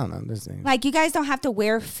 I don't know. There's things. Like, you guys don't have to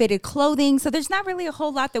wear fitted clothing, so there's not really a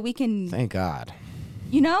whole lot that we can. Thank God.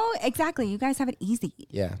 Exactly. You guys have it easy.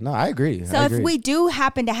 Yeah. No, I agree. So if we do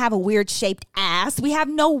happen to have a weird shaped ass, we have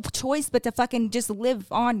no choice but to fucking just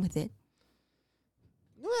live on with it.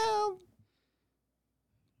 Well,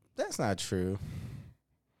 that's not true.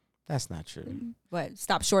 That's not true. What?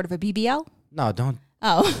 Stop short of a BBL? No, don't.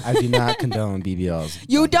 Oh. I do not condone BBLs.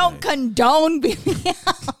 You don't condone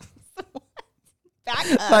BBLs?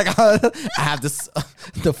 Back up. Like, I have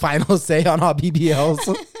the final say on all BBLs.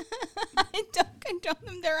 I don't condone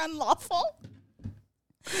them. They're unlawful.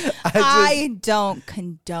 I don't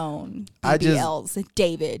condone BBLs.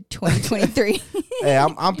 David, 2023. Hey,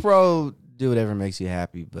 I'm pro do whatever makes you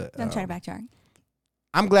happy, but don't try to backtrack.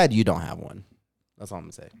 I'm glad you don't have one. That's all I'm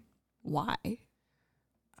gonna say. Why?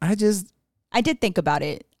 I did think about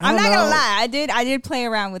it. I'm not gonna lie. I did play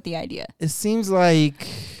around with the idea. It seems like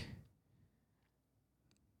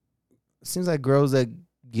girls that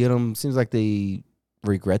get them seems like they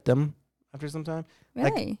regret them after some time. Really?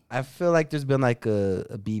 Like, I feel like there's been like a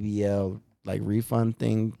BBL like refund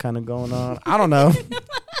thing kind of going on. I don't know.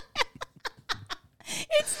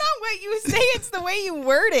 It's not what you say, it's the way you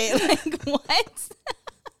word it. Like, what?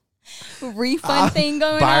 Refund thing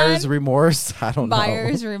going buyer's on? remorse? I don't know.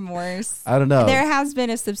 Buyer's remorse. I don't know. There has been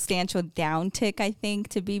a substantial downtick, I think,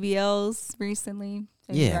 to BBLs recently.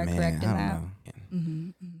 So yeah, you are man. correct in I don't that. know.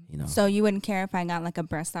 Mm-hmm. So you wouldn't care if I got like a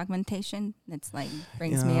breast augmentation that's like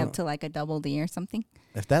brings me up to like a double D or something?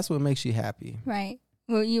 If that's what makes you happy. Right.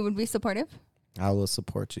 Well, you would be supportive? I will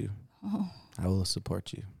support you. Oh. I will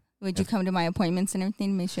support you. Would you come to my appointments and everything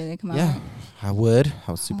to make sure they come out? Yeah, I would.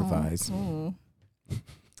 I would supervise. Oh.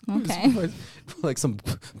 Okay. Like some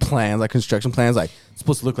plans, like construction plans, like it's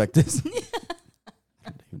supposed to look like this. I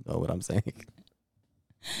don't even know what I'm saying.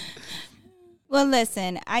 Well,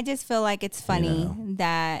 listen, I just feel like it's funny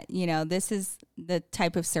that, this is the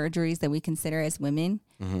type of surgeries that we consider as women.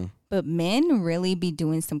 Mm-hmm. But men really be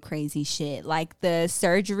doing some crazy shit. Like the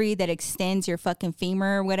surgery that extends your fucking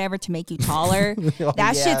femur or whatever to make you taller.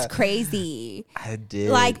 Shit's crazy. I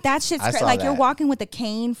did. Like that shit's crazy. Like you're walking with a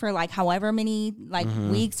cane for like however many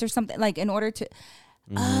weeks or something. Like in order to...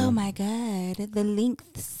 Oh my God. The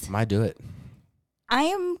lengths. Might do it. I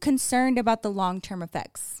am concerned about the long-term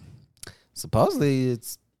effects. Supposedly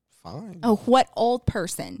it's fine. Oh, what old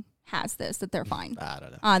person has this that they're fine? I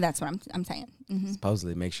don't know. That's what I'm saying. Mm-hmm.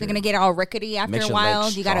 Supposedly, make sure they're gonna get all rickety after a while.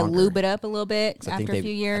 You got to lube it up a little bit after a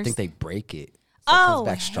few years. I think they break it. So it comes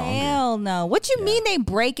back stronger. Hell no! What you mean they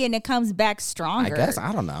break it and it comes back stronger? I guess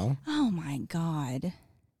I don't know. Oh my God!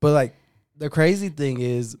 But like the crazy thing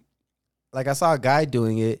is, like I saw a guy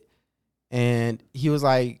doing it, and he was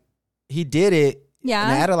like, he did it, Yeah.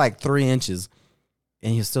 And I added like 3 inches,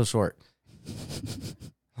 and he was still short.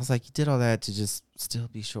 I was like, you did all that to just still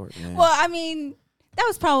be short, man. Well, I mean, that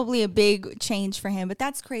was probably a big change for him, but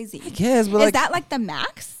that's crazy. I guess, but is that like the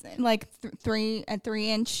max? Like 3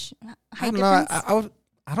 inch height difference?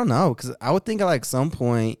 I don't know, because I would think at like some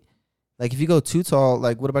point, like if you go too tall,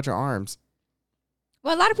 like what about your arms?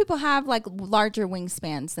 Well, a lot of people have like larger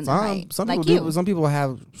wingspans than their height. Some like people do. Some people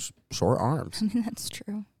have short arms. I mean, that's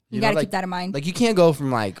true. You got to keep that in mind. Like you can't go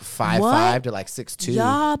from like 5'5" to like 6'2".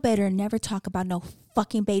 Y'all better never talk about no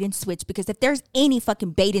fucking bait and switch, because if there's any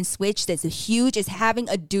fucking bait and switch that's huge, is having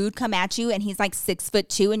a dude come at you and he's like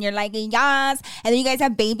 6'2" and you're like, yes, and then you guys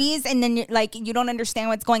have babies and then you're like, you don't understand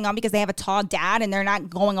what's going on because they have a tall dad and they're not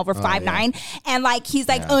going over 5'9", and like he's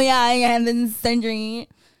like, oh yeah, I had this surgery,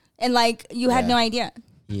 and like you had no idea.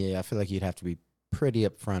 Yeah, I feel like you'd have to be pretty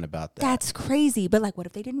upfront about that. That's crazy. But like, what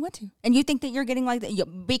if they didn't want to? And you think that you're getting like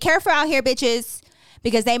that? Be careful out here, bitches,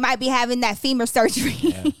 because they might be having that femur surgery.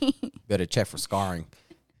 Yeah. Better check for scarring.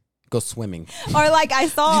 Go swimming. Or like I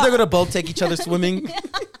saw, they're gonna both take each other swimming.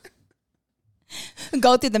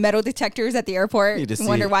 Go through the metal detectors at the airport.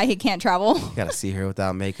 Wonder why he can't travel. You gotta see her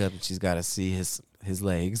without makeup, and she's gotta see his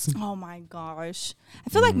legs. Oh my gosh! I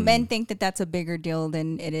feel like men think that that's a bigger deal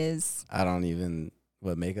than it is. I don't even.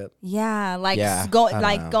 What, makeup? Yeah, like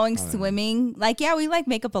going swimming. Like, yeah, we like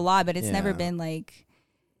makeup a lot, but it's never been like.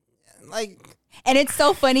 And it's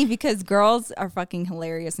so funny because girls are fucking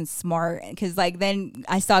hilarious and smart. Because like then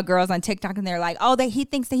I saw girls on TikTok and they're like, oh, he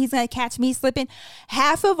thinks that he's gonna catch me slipping.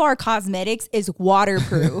 Half of our cosmetics is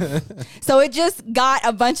waterproof, so it just got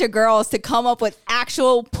a bunch of girls to come up with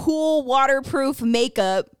actual pool waterproof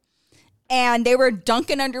makeup. And they were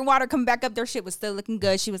dunking underwater, coming back up. Their shit was still looking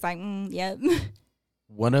good. She was like, yep.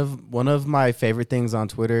 One of my favorite things on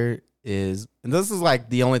Twitter is, and this is like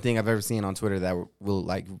the only thing I've ever seen on Twitter that will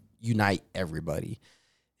like unite everybody,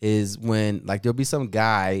 is when like there'll be some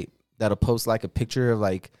guy that'll post like a picture of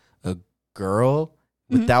like a girl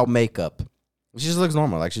without makeup. She just looks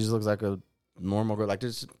normal. Like she just looks like a normal girl. Like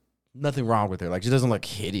there's nothing wrong with her. Like she doesn't look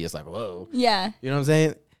hideous. Like, whoa. Yeah. You know what I'm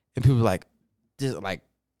saying? And people are like, this, like,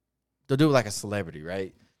 they'll do it like a celebrity,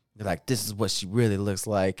 right? They're like, this is what she really looks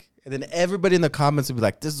like. And then everybody in the comments would be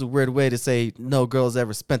like, this is a weird way to say no girl's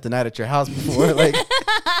ever spent the night at your house before. Like,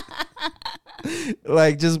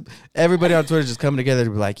 like just everybody on Twitter just coming together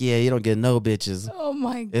to be like, yeah, you don't get no bitches. Oh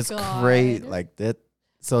my God. It's great. Like that.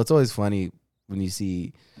 So it's always funny when you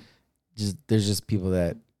see there's just people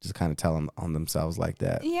that just kind of tell on themselves like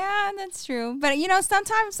that. Yeah, that's true. But you know,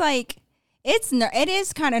 sometimes like it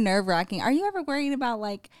is kind of nerve wracking. Are you ever worried about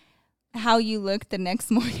like how you look the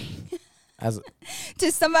next morning?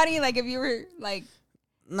 To somebody, like if you were like,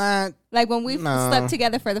 nah, like when we slept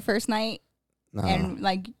together for the first night, and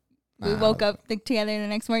like we woke up together the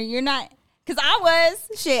next morning, you're not, because I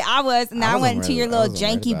was, and I went into your little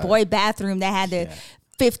janky boy bathroom that had the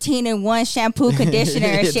 15-in-1 shampoo, conditioner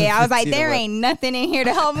and shit. I was like, there ain't nothing in here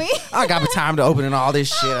to help me. I got the time to open all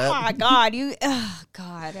this shit up. Oh my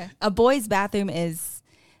God, a boy's bathroom is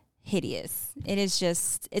hideous. It is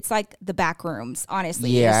just, it's like the back rooms, honestly.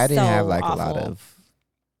 Yeah, I didn't have like awful. a lot of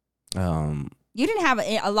you didn't have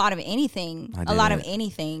a lot of anything.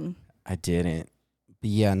 I didn't. But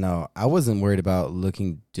yeah, no, I wasn't worried about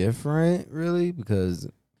looking different really, because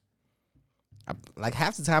like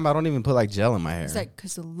half the time I don't even put like gel in my hair. It's like,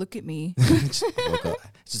 because look at me.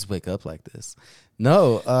 just wake up like this.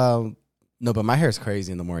 No, but my hair is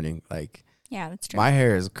crazy in the morning. Like, yeah, that's true. My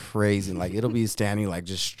hair is crazy. Like it'll be standing like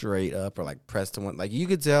just straight up or like pressed to one. Like you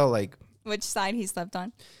could tell like which side he slept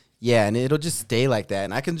on. Yeah, and it'll just stay like that.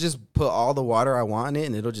 And I can just put all the water I want in it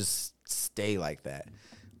and it'll just stay like that.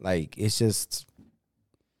 Like it's just,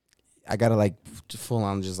 I gotta like full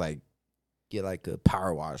on just like get like a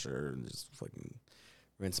power washer and just fucking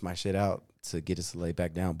rinse my shit out to get it to lay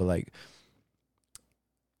back down. But like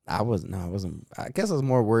I wasn't. I guess I was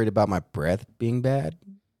more worried about my breath being bad.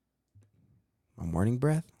 My morning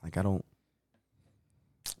breath, like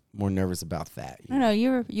more nervous about that. I know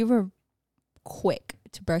you were quick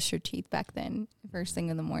to brush your teeth back then. First thing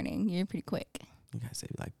in the morning, you're pretty quick. You guys say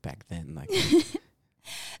like back then, like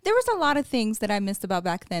there was a lot of things that I missed about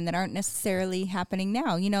back then that aren't necessarily happening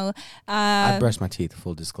now. You know, I brush my teeth.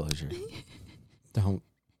 Full disclosure, don't.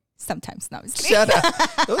 Sometimes, no. Shut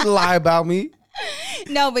up! Don't lie about me.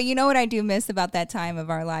 No, but you know what I do miss about that time of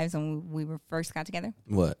our lives when we first got together?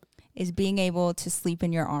 What? Is being able to sleep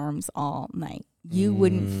in your arms all night. You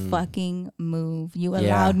wouldn't fucking move. You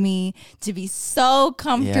allowed me to be so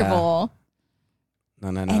comfortable. No.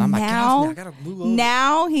 And I'm now, like, I gotta move over.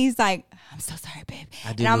 Now he's like, I'm so sorry, babe.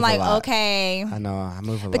 And I'm like, okay. I know, I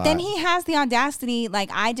move a lot. But then he has the audacity, like,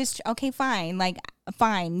 okay, fine. Like,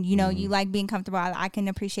 fine. You know, you like being comfortable. I can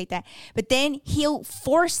appreciate that. But then he'll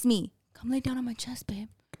force me, come lay down on my chest, babe.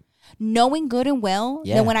 Knowing good and well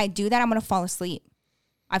that when I do that, I'm going to fall asleep.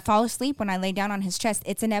 I fall asleep when I lay down on his chest.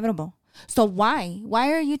 It's inevitable. So why?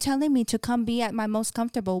 Why are you telling me to come be at my most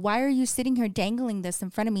comfortable? Why are you sitting here dangling this in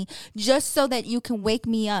front of me just so that you can wake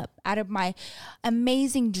me up out of my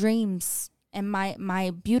amazing dreams and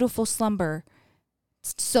my beautiful slumber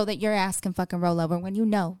so that your ass can fucking roll over when you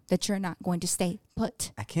know that you're not going to stay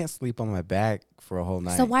put? I can't sleep on my back for a whole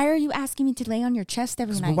night. So why are you asking me to lay on your chest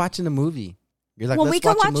every night? We're watching a movie. You're like, well, let's we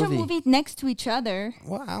can watch a movie next to each other.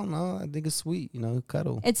 Well, I don't know. I think it's sweet,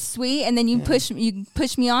 cuddle. It's sweet, and then you push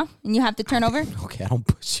me off, and you have to turn over. Okay, I don't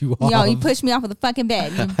push you off. Yo, you push me off of the fucking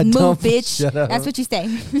bed. You move, bitch. Shut up. That's what you say.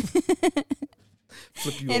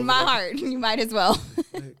 Flip you In over. my heart, you might as well.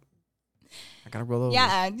 I gotta roll over.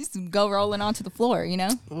 Yeah, just go rolling onto the floor.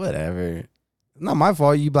 Whatever. Not my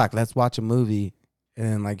fault. You be like, let's watch a movie, and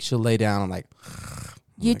then like she'll lay down. I'm like,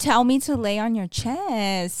 you tell me to lay on your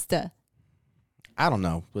chest. I don't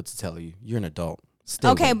know what to tell you. You're an adult.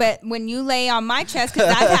 Okay, but when you lay on my chest, because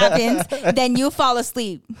that happens, then you fall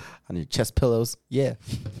asleep. On your chest pillows. Yeah.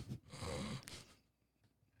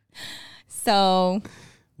 So.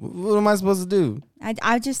 What am I supposed to do?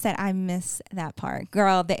 I just said I miss that part.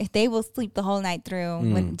 Girl, they will sleep the whole night through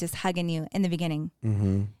when just hugging you in the beginning.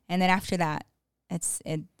 Mm-hmm. And then after that,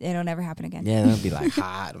 it'll never happen again. Yeah, it'll be like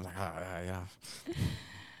hot. I'm like, yeah.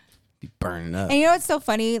 Be burning up. And you know what's so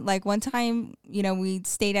funny? Like one time, we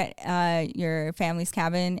stayed at your family's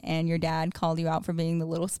cabin, and your dad called you out for being the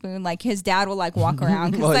little spoon. Like his dad will like walk around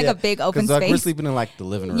because it's like a big open space. We're sleeping in like the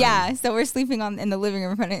living room. Yeah, so we're sleeping in the living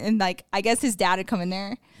room, and like I guess his dad had come in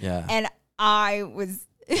there. Yeah, and I was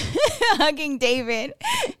hugging David,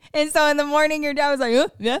 and so in the morning, your dad was like, "Oh,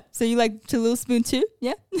 yeah, so you like to little spoon too?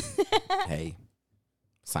 Yeah." Hey,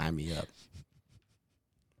 sign me up.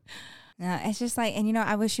 It's just like, and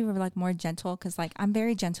I wish you were like more gentle, because like I'm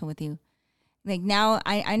very gentle with you. Like now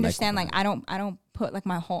I understand, like I don't put like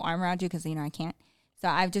my whole arm around you because I can't. So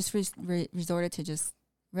I've just resorted to just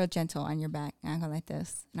real gentle on your back, and I go like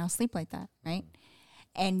this, and I'll sleep like that, right?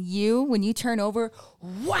 And when you turn over,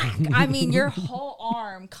 whack! I mean, your whole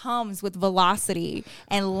arm comes with velocity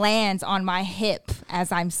and lands on my hip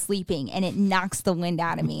as I'm sleeping, and it knocks the wind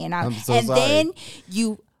out of me. And I'm so sorry. Then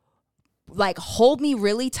you like hold me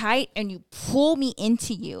really tight and you pull me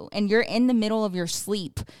into you, and you're in the middle of your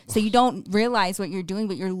sleep, so you don't realize what you're doing,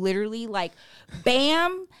 but you're literally like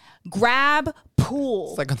bam, grab, pull.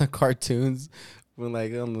 It's like on the cartoons when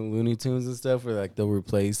like on the Looney Tunes and stuff, where like they'll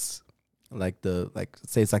replace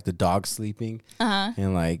say it's like the dog sleeping,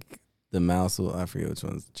 and like the mouse will, I forget which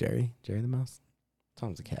one's Jerry the mouse.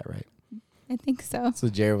 Tom's a cat, right? I think so. So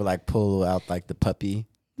Jerry would like pull out like the puppy,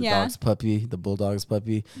 dog's puppy, the bulldog's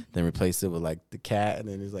puppy, then replace it with like the cat, and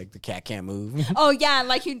then it's like the cat can't move. Oh yeah,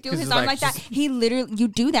 like you do his arm like that. He literally, you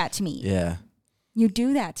do that to me. Yeah. You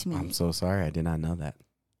do that to me. I'm so sorry. I did not know that.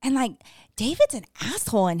 And like David's an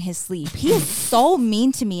asshole in his sleep. He is so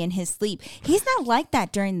mean to me in his sleep. He's not like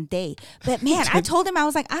that during the day. But man, I told him, I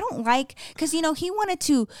was like, I don't like, because he wanted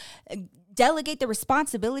to delegate the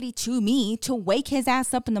responsibility to me to wake his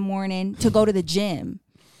ass up in the morning to go to the gym.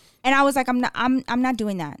 And I was like, I'm not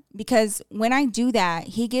doing that, because when I do that,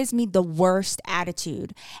 he gives me the worst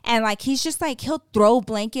attitude. And like, he's just like, he'll throw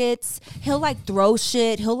blankets, he'll like throw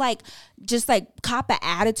shit, he'll like just like cop an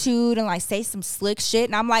attitude and like say some slick shit.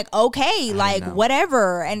 And I'm like, okay, like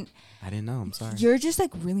whatever. And I didn't know. I'm sorry. You're just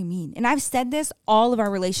like really mean. And I've said this all of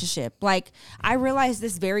our relationship. Like I realized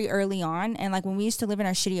this very early on. And like when we used to live in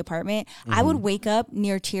our shitty apartment, I would wake up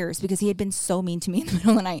near tears because he had been so mean to me in the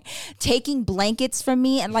middle of the night, taking blankets from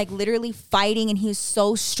me and like literally fighting. And he was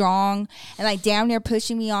so strong and like down there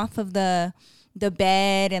pushing me off of the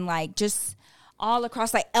bed and like just all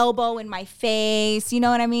across, like elbow in my face. You know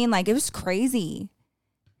what I mean? Like it was crazy.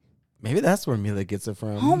 Maybe that's where Mila gets it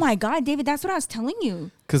from. Oh my God, David, that's what I was telling you.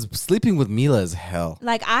 Because sleeping with Mila is hell.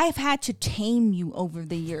 Like I've had to tame you over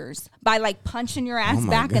the years by like punching your ass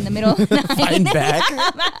back in the middle of the night. Fighting back.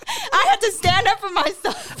 I had to stand up for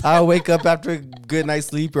myself. I'll wake up after a good night's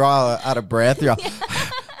sleep. You're all out of breath. You're all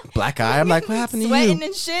black eye. I'm like, what happened to you? Sweating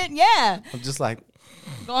and shit. Yeah. I'm just like.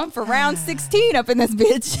 Going for round 16 up in this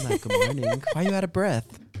bitch. I'm like, good morning. Why are you out of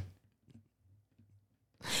breath?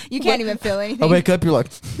 You can't even feel anything. I wake up, you're like,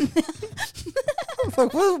 I'm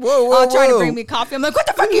like, whoa. Trying to bring me coffee. I'm like, what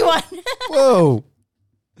the fuck you want? Whoa.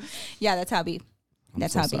 Yeah, that's how it be.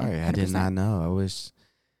 That's how it be. Sorry, 100%. I did not know.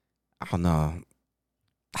 I don't know.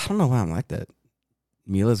 I don't know why I'm like that.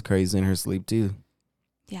 Mila's crazy in her sleep too.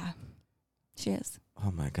 Yeah. She is.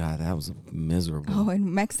 Oh my God, that was miserable. Oh,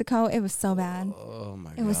 in Mexico, it was so bad. Oh my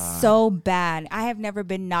God. It was so bad. I have never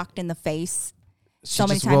been knocked in the face so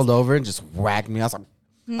many times. She just rolled over and just whacked me. I was like,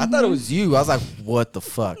 I thought it was you. I was like, what the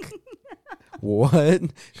fuck? What?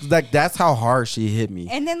 Like, that's how hard she hit me.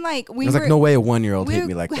 And then, like, I was like, no way a 1-year-old hit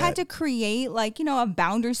me like that. We had to create, like, a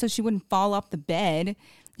boundary so she wouldn't fall off the bed.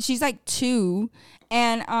 She's like 2,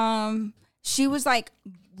 and she was like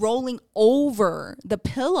rolling over the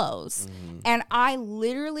pillows, and I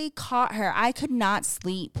literally caught her. I could not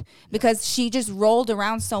sleep because she just rolled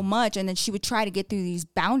around so much, and then she would try to get through these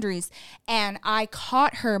boundaries, and I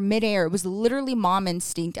caught her midair. It was literally mom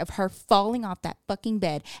instinct of her falling off that fucking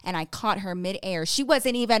bed, and I caught her midair. She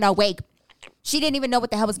wasn't even awake. She didn't even know what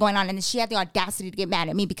the hell was going on, and then she had the audacity to get mad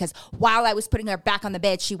at me because while I was putting her back on the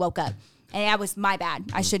bed, she woke up, and that was my bad.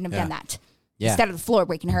 I shouldn't have done that. Instead of the floor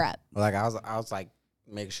waking her up. Like, I was like,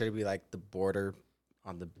 make sure to be like the border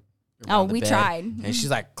on the. We bed. tried. And she's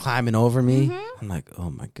like climbing over me. I'm like, oh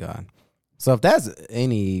my God. So if that's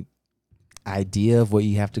any idea of what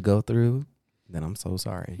you have to go through, then I'm so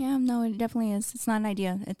sorry. Yeah, no, it definitely is. It's not an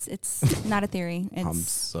idea. It's not a theory. It's I'm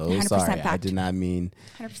so sorry. fact. I did not mean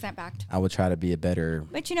 100% fact. I would try to be a better.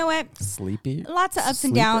 But you know what? Sleepy. Lots of ups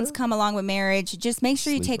and downs come along with marriage. Just make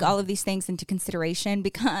sure you take all of these things into consideration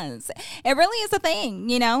because it really is a thing,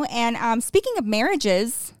 And speaking of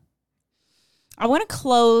marriages, I want to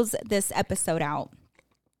close this episode out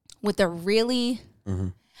with a really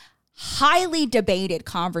highly debated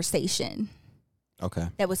conversation. Okay.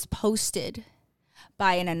 That was posted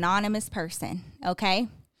by an anonymous person, okay?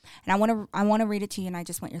 And I want to read it to you, and I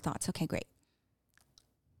just want your thoughts. Okay, great.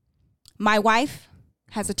 My wife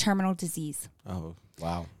has a terminal disease. Oh,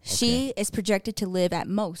 wow. Okay. She is projected to live at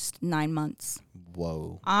most 9 months.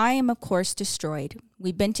 Whoa. I am, of course, destroyed.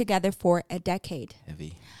 We've been together for a decade.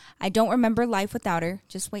 Heavy. I don't remember life without her.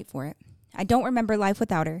 Just wait for it. I don't remember life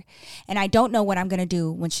without her, and I don't know what I'm going to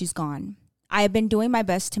do when she's gone. I have been doing my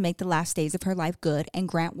best to make the last days of her life good and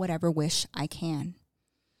grant whatever wish I can.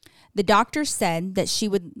 The doctor said that she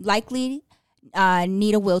would likely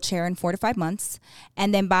need a wheelchair in 4 to 5 months,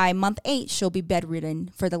 and then by month 8, she'll be bedridden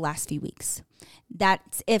for the last few weeks.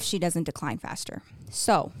 That's if she doesn't decline faster.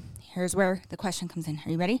 So here's where the question comes in.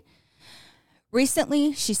 Are you ready?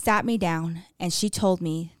 Recently, she sat me down and she told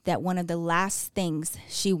me that one of the last things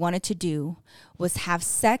she wanted to do was have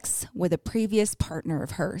sex with a previous partner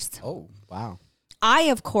of hers. Oh, wow. I,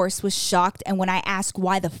 of course, was shocked. And when I asked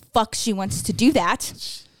why the fuck she wants to do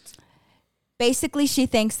that, basically she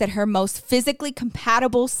thinks that her most physically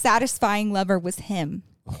compatible, satisfying lover was him.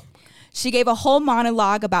 She gave a whole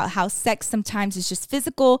monologue about how sex sometimes is just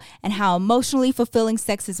physical and how emotionally fulfilling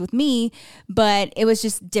sex is with me, but it was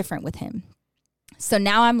just different with him. So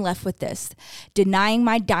now I'm left with this, denying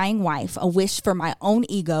my dying wife a wish for my own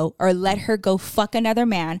ego or let her go fuck another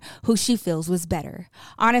man who she feels was better.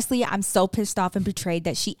 Honestly, I'm so pissed off and betrayed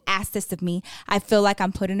that she asked this of me. I feel like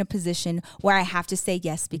I'm put in a position where I have to say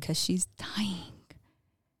yes because she's dying.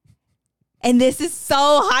 And this is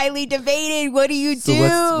so highly debated. What do you do?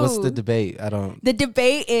 So what's the debate? The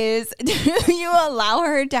debate is, do you allow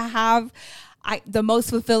her to have the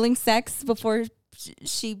most fulfilling sex before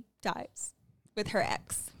she dies? With her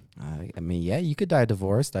ex. I mean, yeah, you could die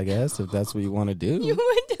divorced, I guess, if that's what you want to do. You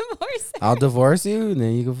would divorce her. I'll divorce you, and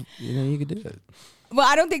then you could do it. Well,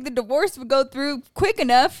 I don't think the divorce would go through quick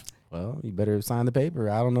enough. Well, you better sign the paper.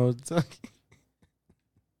 I don't know what to tell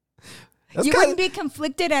you. You wouldn't be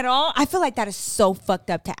conflicted at all? I feel like that is so fucked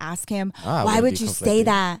up to ask him. Why would you say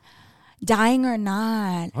that? Dying or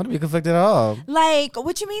not? I wouldn't be conflicted at all. Like,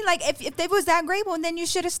 what you mean? Like, if they was that great, well, then you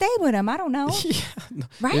should have stayed with him. I don't know. Yeah,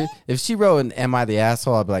 right? If she wrote an "Am I the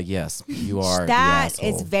asshole?" I'd be like, yes, you are. That the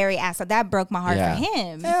asshole. is very asshole. That broke my heart for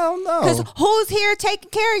him. Hell no. Because who's here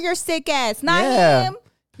taking care of your sick ass? Not him.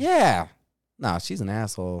 Yeah. No, she's an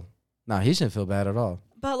asshole. No, he shouldn't feel bad at all.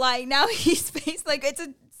 But like now he's faced like it's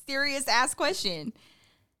a serious ass question.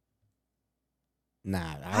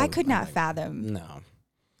 Nah, I could not fathom.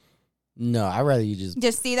 No, I'd rather you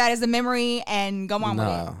just see that as a memory and go on with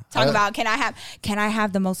it. Talk about can I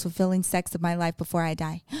have the most fulfilling sex of my life before I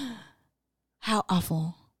die? How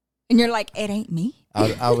awful. And you're like, it ain't me.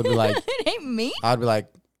 I would be like, it ain't me. I'd be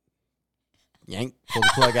like, yank, pull the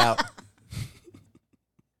plug out.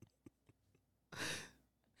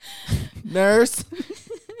 Nurse.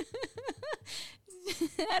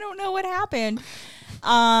 I don't know what happened.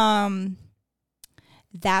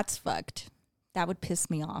 That's fucked. That would piss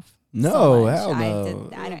me off. No, hell no.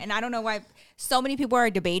 I don't know why so many people are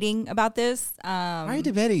debating about this. Why are you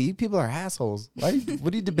debating? You people are assholes. What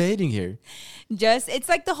are you debating here? It's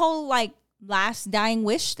like the whole like last dying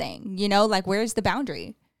wish thing, like where's the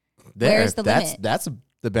boundary? Where's the limit? That's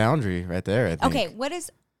the boundary right there, I think. Okay,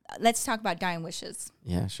 let's talk about dying wishes.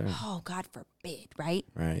 Yeah, sure. Oh, God forbid, right?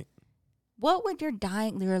 Right. What would your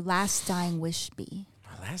last dying wish be?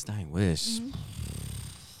 My last dying wish?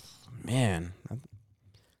 Man,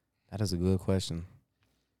 that is a good question.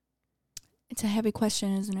 It's a heavy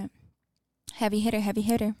question, isn't it? Heavy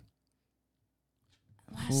hitter.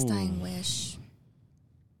 Last dying wish.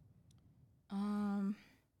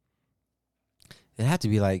 It had to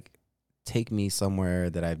be like, take me somewhere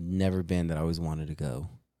that I've never been that I always wanted to go.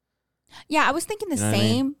 Yeah, I was thinking the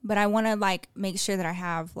same, but I want to like make sure that I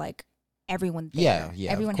have like everyone there.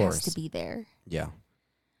 Yeah, everyone has to be there. Yeah.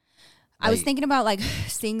 I was thinking about like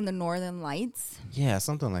seeing the Northern Lights. Yeah,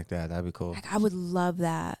 something like that. That'd be cool. Like, I would love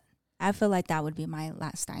that. I feel like that would be my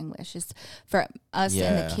last dying wish, is for us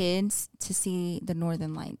and the kids to see the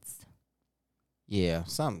Northern Lights. Yeah,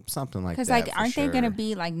 something like that. Because like, aren't they gonna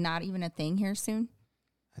be like not even a thing here soon?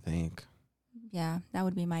 I think. Yeah, that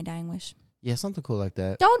would be my dying wish. Yeah, something cool like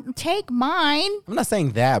that. Don't take mine. I'm not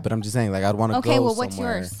saying that, but I'm just saying like I'd want to go somewhere. Okay, well, what's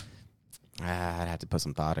yours? I'd have to put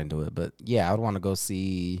some thought into it, but yeah, I'd want to go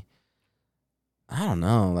see. I don't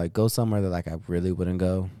know, like go somewhere that like I really wouldn't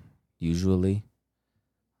go usually.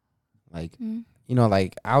 Like, you know,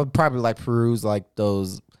 like I would probably like peruse like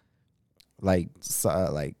those like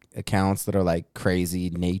accounts that are like crazy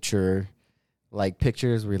nature like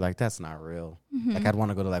pictures where you're like, that's not real. Like I'd want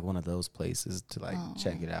to go to like one of those places to like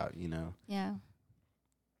check it out, you know? Yeah.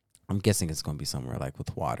 I'm guessing it's going to be somewhere like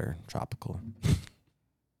with water, tropical.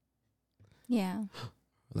 Yeah.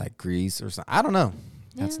 Like Greece or something. I don't know.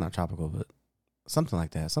 That's not tropical, but something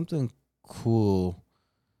like that. Something cool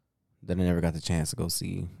that I never got the chance to go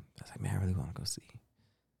see. I was like, man, I really want to go see.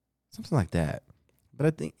 Something like that. But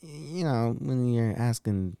I think, you know, when you're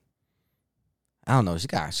asking, I don't know, she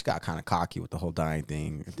got kind of cocky with the whole dying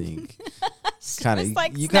thing. I think kind of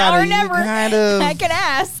like, you kind of I can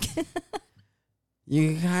ask.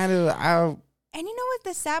 You kind of and you know what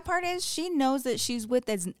the sad part is? She knows that she's with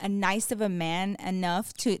a nice of a man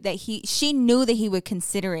enough she knew that he would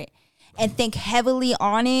consider it and think heavily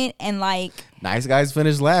on it, and like nice guys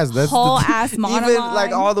finish last. That's whole ass monologue. Even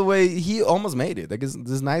like all the way, he almost made it. Like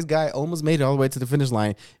this nice guy almost made it all the way to the finish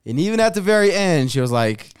line, and even at the very end, she was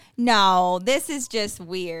like, "No, this is just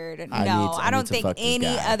weird. I don't think any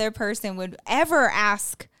other person would ever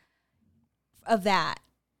ask of that.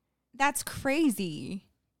 That's crazy.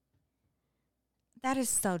 That is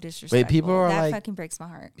so disrespectful. Wait, people are that like, fucking breaks my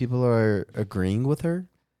heart. People are agreeing with her.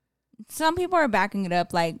 Some people are backing it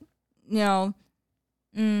up, like, you know,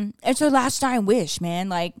 it's her last dying wish, man.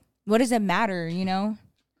 Like, what does it matter, you know?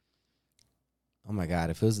 Oh my God,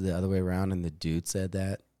 if it was the other way around and the dude said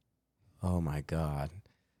that, oh my God.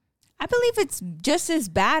 I believe it's just as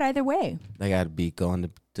bad either way. They got to be going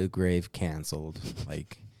to the grave canceled.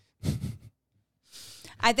 Like,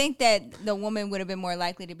 I think that the woman would have been more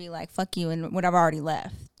likely to be like, fuck you, and would have already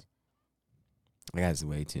left. That guy's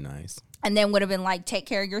way too nice. And then would have been like, take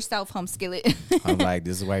care of yourself, home skillet. I'm like,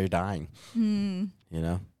 this is why you're dying. You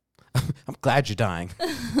know? I'm glad you're dying.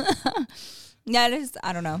 Yeah, it is.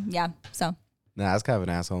 I don't know. Yeah. So. Nah, that's kind of an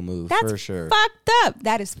asshole move. That's for sure. Fucked up.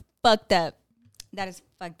 That is fucked up.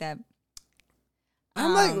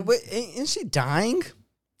 I'm like, wait, isn't she dying?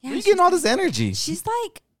 Yeah, where are you getting all this energy? She's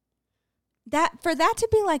like, for that to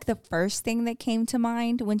be like the first thing that came to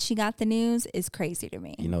mind when she got the news is crazy to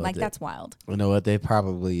me. You know, like that's wild. You know what? They've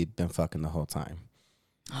probably been fucking the whole time.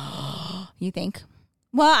 You think?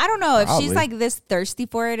 Well, I don't know. If Probably. She's like this thirsty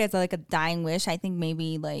for it as like a dying wish, I think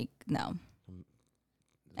maybe like, no.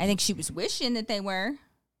 I think she was wishing that they were.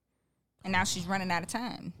 And now she's running out of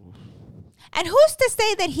time. And who's to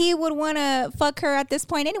say that he would want to fuck her at this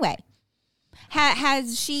point anyway?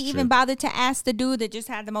 Has she even bothered to ask the dude that just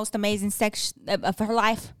had the most amazing sex of her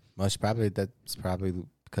life? Well, that's probably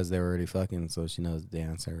because they were already fucking, so she knows the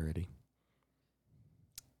answer already.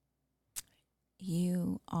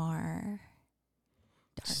 You are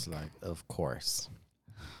dark. It's like, of course.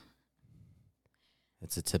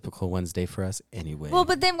 It's a typical Wednesday for us anyway. Well,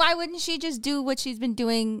 but then why wouldn't she just do what she's been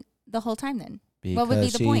doing the whole time then? Because what would be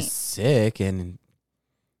the point? She's sick and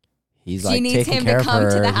he's she like needs taking him care to of come her.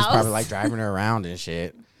 to the He's house? probably like driving her around and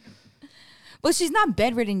shit. Well, she's not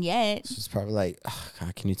bedridden yet. She's probably like, oh,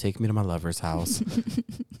 God, can you take me to my lover's house?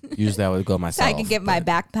 Usually I would go myself. So I can get my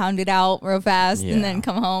back pounded out real fast and then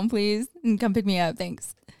come home, please. And come pick me up.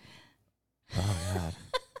 Thanks. Oh, God.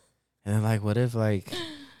 And then, like, what if, like,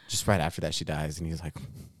 just right after that she dies and he's like,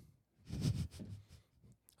 I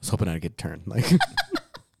was hoping I'd get turned. Like,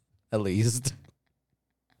 at least.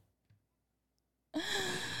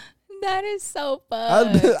 That is so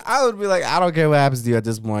fun. I would be like, I don't care what happens to you at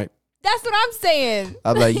this point. That's what I'm saying.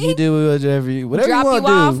 I'm like, you do whatever you Drop want you to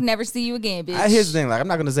do. off, never see you again, bitch. Here's the thing. Like, I'm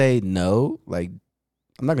not going to say no. Like,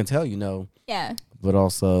 I'm not going to tell you no. Yeah. But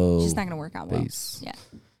also. It's just not going to work out well. Peace. Yeah.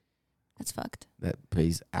 That's fucked. That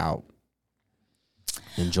pays out.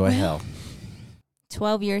 Enjoy hell.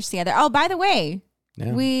 12 years together. Oh, by the way,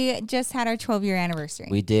 yeah. we just had our 12-year anniversary.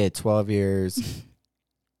 We did. 12 years.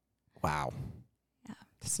 Wow. Yeah.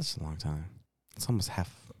 That's such a long time. It's almost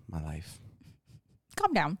half my life.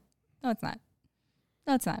 Calm down. No, it's not.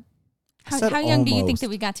 No, it's not. How young almost. do you think that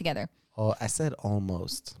we got together? Oh, I said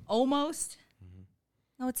almost. Almost? Mm-hmm.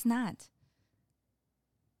 No, it's not.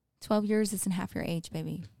 12 years isn't half your age,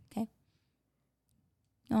 baby. Okay?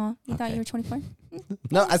 Oh, you thought you were 24?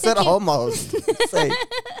 No, I said almost.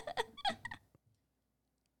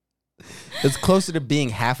 It's closer to being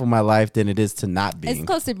half of my life than it is to not being. It's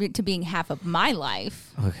closer to being half of my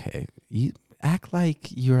life. Okay. You act like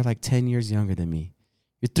you're like 10 years younger than me.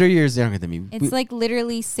 You're 3 years younger than me. It's like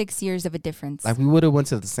literally 6 years of a difference. Like we would have went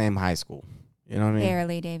to the same high school. You know what I mean?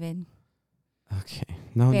 Barely, David. Okay.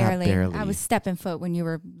 No, not barely. I was stepping foot when you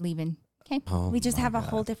were leaving. Okay. Oh, we just have a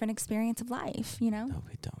whole different experience of life, you know? No,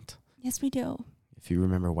 we don't. Yes, we do. If you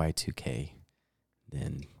remember Y2K,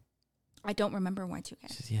 then... I don't remember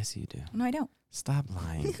Y2K. Yes, you do. No, I don't. Stop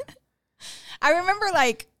lying. I remember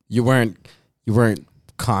like... You weren't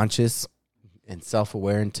conscious and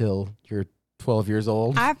self-aware until you're 12 years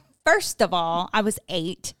old? First of all, I was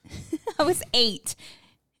 8. I was 8.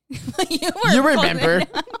 You remember.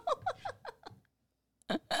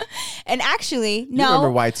 And actually, you remember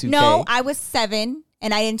Y2K? No, I was 7,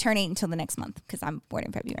 and I didn't turn 8 until the next month because I'm born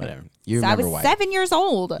in February. Whatever. So I was 7 years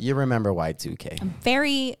old. You remember Y2K?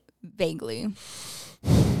 Very vaguely.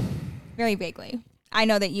 Very vaguely. I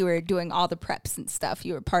know that you were doing all the preps and stuff.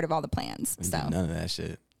 You were part of all the plans. We So did none of that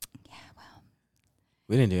shit. Yeah, well.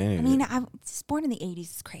 We didn't do any of it. I mean, I was born in the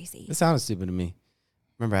 80s. It's crazy. It sounded stupid to me.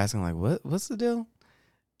 Remember asking, like, what's the deal?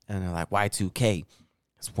 And they're like, Y2K.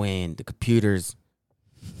 It's when the computers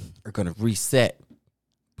are going to reset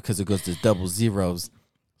because it goes to double zeros.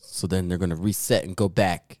 So then they're going to reset and go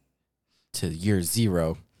back to year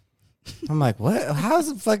 0. I'm like, what? How is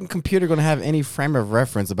a fucking computer going to have any frame of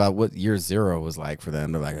reference about what year 0 was like for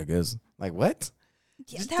them? They're like, I guess, like, what?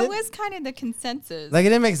 Yeah, that was kind of the consensus. Like, it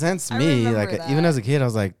didn't make sense to me. Like, that. even as a kid, I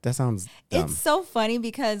was like, that sounds dumb. It's so funny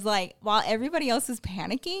because, like, while everybody else was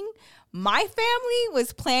panicking, my family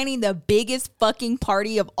was planning the biggest fucking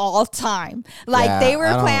party of all time. Like, they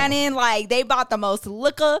were planning, like, they bought the most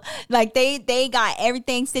liquor. Like, they got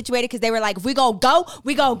everything situated because they were like, if we gonna go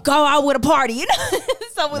out with a party. You know?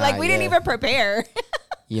 So, we didn't even prepare.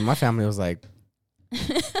 Yeah, my family was like,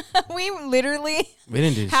 we literally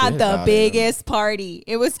didn't do had shit the biggest party.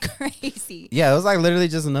 It was crazy. Yeah, it was like literally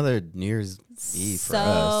just another New Year's Eve for us.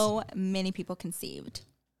 So many people conceived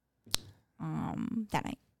that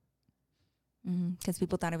night. Because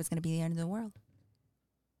people thought it was going to be the end of the world.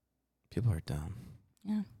 People are dumb.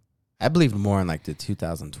 Yeah. I believed more in like the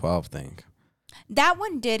 2012 thing. That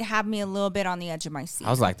one did have me a little bit on the edge of my seat.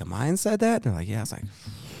 I was like, the Mayans said that? They're like, yeah. I was like,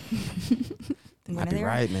 they might be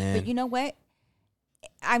right, man. But you know what?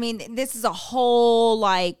 I mean, this is a whole,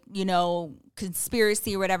 like, you know,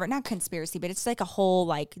 conspiracy or whatever. Not conspiracy, but it's like a whole,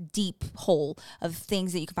 like, deep hole of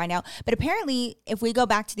things that you can find out. But apparently, if we go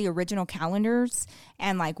back to the original calendars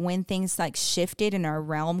and, like, when things, like, shifted and our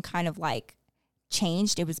realm kind of, like,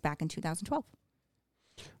 changed, it was back in 2012.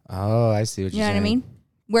 Oh, I see what you're saying. You know what I mean?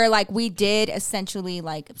 Where, like, we did essentially,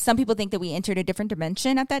 like, some people think that we entered a different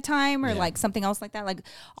dimension at that time or, like, something else like that. Like,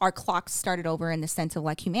 our clocks started over in the sense of,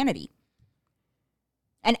 like, humanity.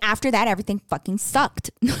 And after that, everything fucking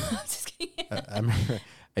sucked. Just kidding. I remember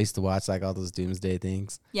I used to watch, like, all those doomsday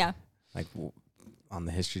things. Yeah. Like, on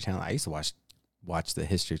the History Channel. I used to watch the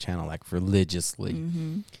History Channel, like, religiously.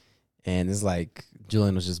 Mm-hmm. And it's like,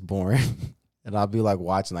 Julian was just born. And I'll be, like,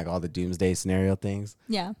 watching, like, all the doomsday scenario things.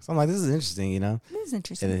 Yeah. So I'm like, this is interesting, you know? This is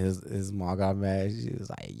interesting. And then his mom got mad. She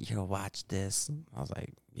was like, you gonna watch this? I was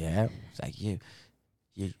like, yeah. She's like,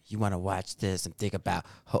 you want to watch this and think about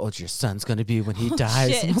how old your son's going to be when he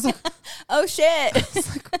dies. Shit. And I was like, oh, shit. I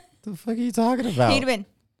was like, what the fuck are you talking about? He'd have been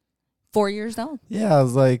 4 years old. Yeah, I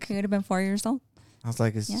was like. He would have been 4 years old. I was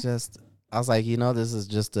like, I was like, you know, this is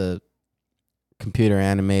just a computer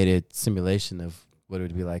animated simulation of what it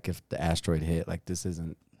would be like if the asteroid hit. Like, this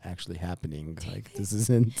isn't actually happening. Like, this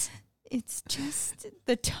isn't. It's just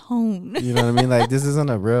the tone. You know what I mean? Like, this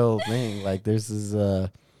isn't a real thing. Like, this is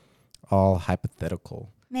all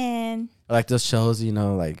hypothetical. Man. Like those shows, you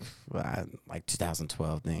know, like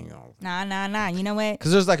 2012 thing. Nah. You know what?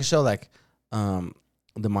 Because there's like a show like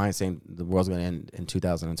the mind saying the world's going to end in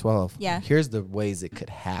 2012. Yeah. Here's the ways it could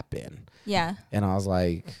happen. Yeah. And I was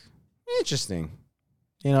like, interesting.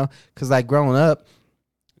 You know, because like growing up,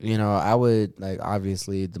 you know, I would like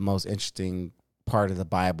obviously the most interesting part of the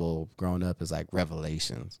Bible growing up is like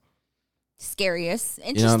Revelations. Scariest.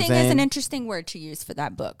 Interesting, you know what I'm saying? Is an interesting word to use for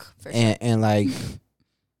that book. For sure. And like,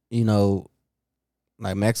 you know,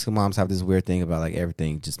 like Mexican moms have this weird thing about like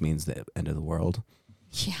everything just means the end of the world.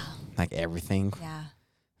 Yeah. Like everything. Yeah.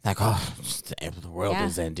 Like, oh, just the end of the world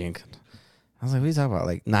is ending. I was like, what are you talking about?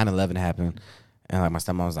 Like 9/11 happened. And like my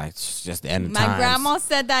stepmom was like, it's just the end of times. My grandma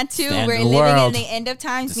said that too. We're living in the end of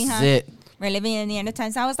times. This is it. We're living in the end of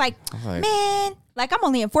times. I was like, man, like I'm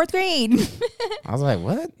only in 4th grade. I was like,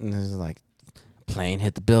 what? And it was like, plane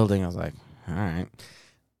hit the building. I was like, all right.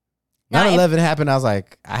 9/11 happened. I was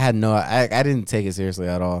like, I didn't take it seriously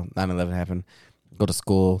at all. 9/11 happened. Go to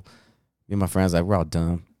school. Me and my friends, like, we're all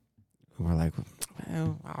dumb. We're like,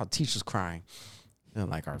 well, our teacher's crying. And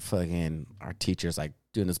like our teacher's like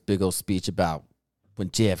doing this big old speech about when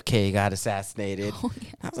JFK got assassinated. Oh, yeah.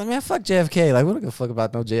 I was like, man, fuck JFK. Like, we don't give a fuck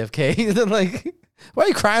about no JFK. Then like, why are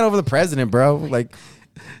you crying over the president, bro? Like,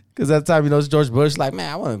 because at the time, you know, it's George Bush. Like,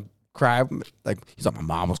 man, I want to cry. Like, he's like, my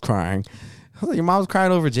mom was crying. I was like, your mom was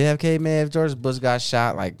crying over JFK, man. If George Bush got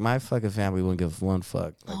shot, like, my fucking family wouldn't give one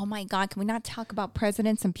fuck. Like, oh, my God. Can we not talk about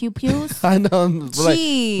presidents and pew-pews? I know. But, like,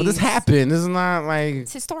 but this happened. This is not, like...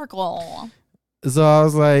 It's historical. So I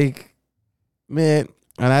was like, man...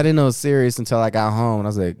 And I didn't know it was serious until I got home. And I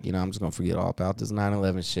was like, you know, I'm just going to forget all about this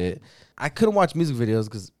 9/11 shit. I couldn't watch music videos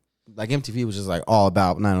because, like, MTV was just, like, all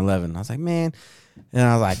about 9/11. I was like, man. And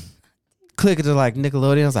I was like, clicking to, like,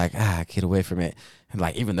 Nickelodeon. I was like, get away from it. And,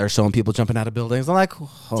 like, even they're showing people jumping out of buildings. I'm like,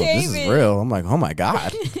 oh, David, this is real. I'm like, oh, my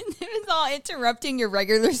God. It was all interrupting your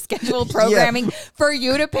regular scheduled programming for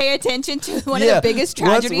you to pay attention to one of the biggest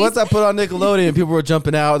tragedies. Once I put on Nickelodeon, people were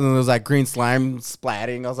jumping out, and there was, like, green slime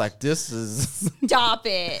splatting. I was like, this is... Stop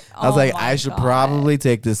it. I was like, I should probably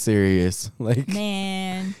take this serious. Like,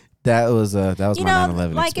 man. That was my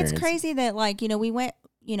 9/11 like, experience. It's crazy that, like, you know, we went,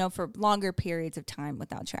 you know, for longer periods of time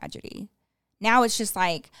without tragedy. Now it's just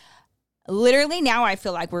like... Literally, now I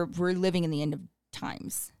feel like we're living in the end of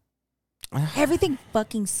times. Everything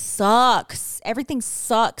fucking sucks. Everything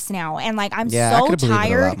sucks now. And like, I'm so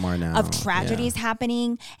tired of tragedies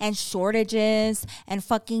happening and shortages and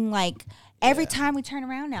fucking like every time we turn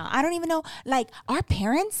around now. I don't even know. Like, our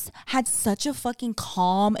parents had such a fucking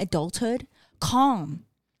calm adulthood. Calm.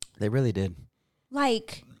 They really did.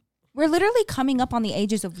 Like... We're literally coming up on the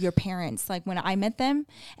ages of your parents, like when I met them.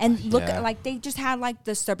 And look, like they just had like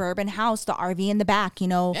the suburban house, the RV in the back, you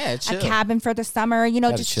know, a cabin for the summer, you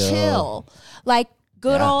know, just chill. Like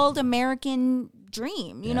good old American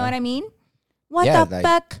dream. You know what I mean? What the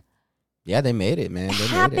fuck? Yeah, they made it, man.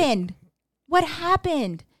 What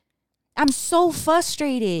happened? I'm so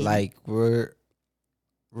frustrated. Like we're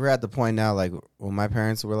at the point now, like when my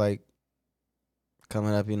parents were like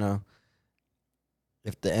coming up, you know.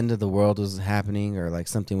 If the end of the world was happening or like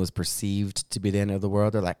something was perceived to be the end of the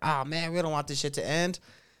world, they're like, oh man, we don't want this shit to end.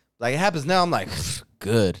 Like it happens now. I'm like,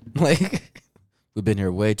 good. Like we've been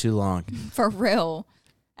here way too long. For real.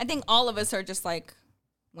 I think all of us are just like,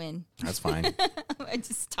 when? That's fine. I'm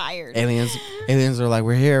just tired. Aliens are like,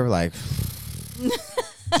 we're here. We're like,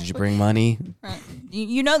 did you bring money? Right.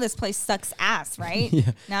 You know this place sucks ass, right?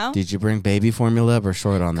 Yeah. No? Did you bring baby formula? We're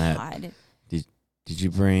short on that. God. Did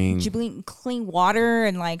you bring clean water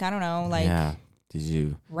and like, I don't know, like did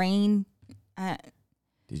you rain?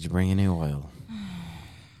 Did you bring any oil?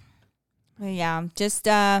 Yeah, just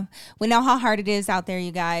we know how hard it is out there,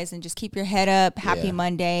 you guys, and just keep your head up. Happy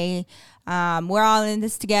Monday. We're all in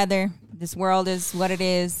this together. This world is what it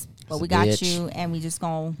is, but we got you, and we just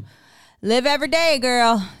gonna live every day,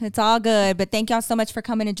 girl. It's all good. But thank y'all so much for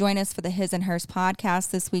coming to join us for the His and Hers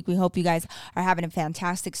podcast this week. We hope you guys are having a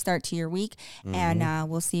fantastic start to your week. And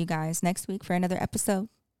we'll see you guys next week for another episode.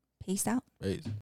 Peace out. Peace.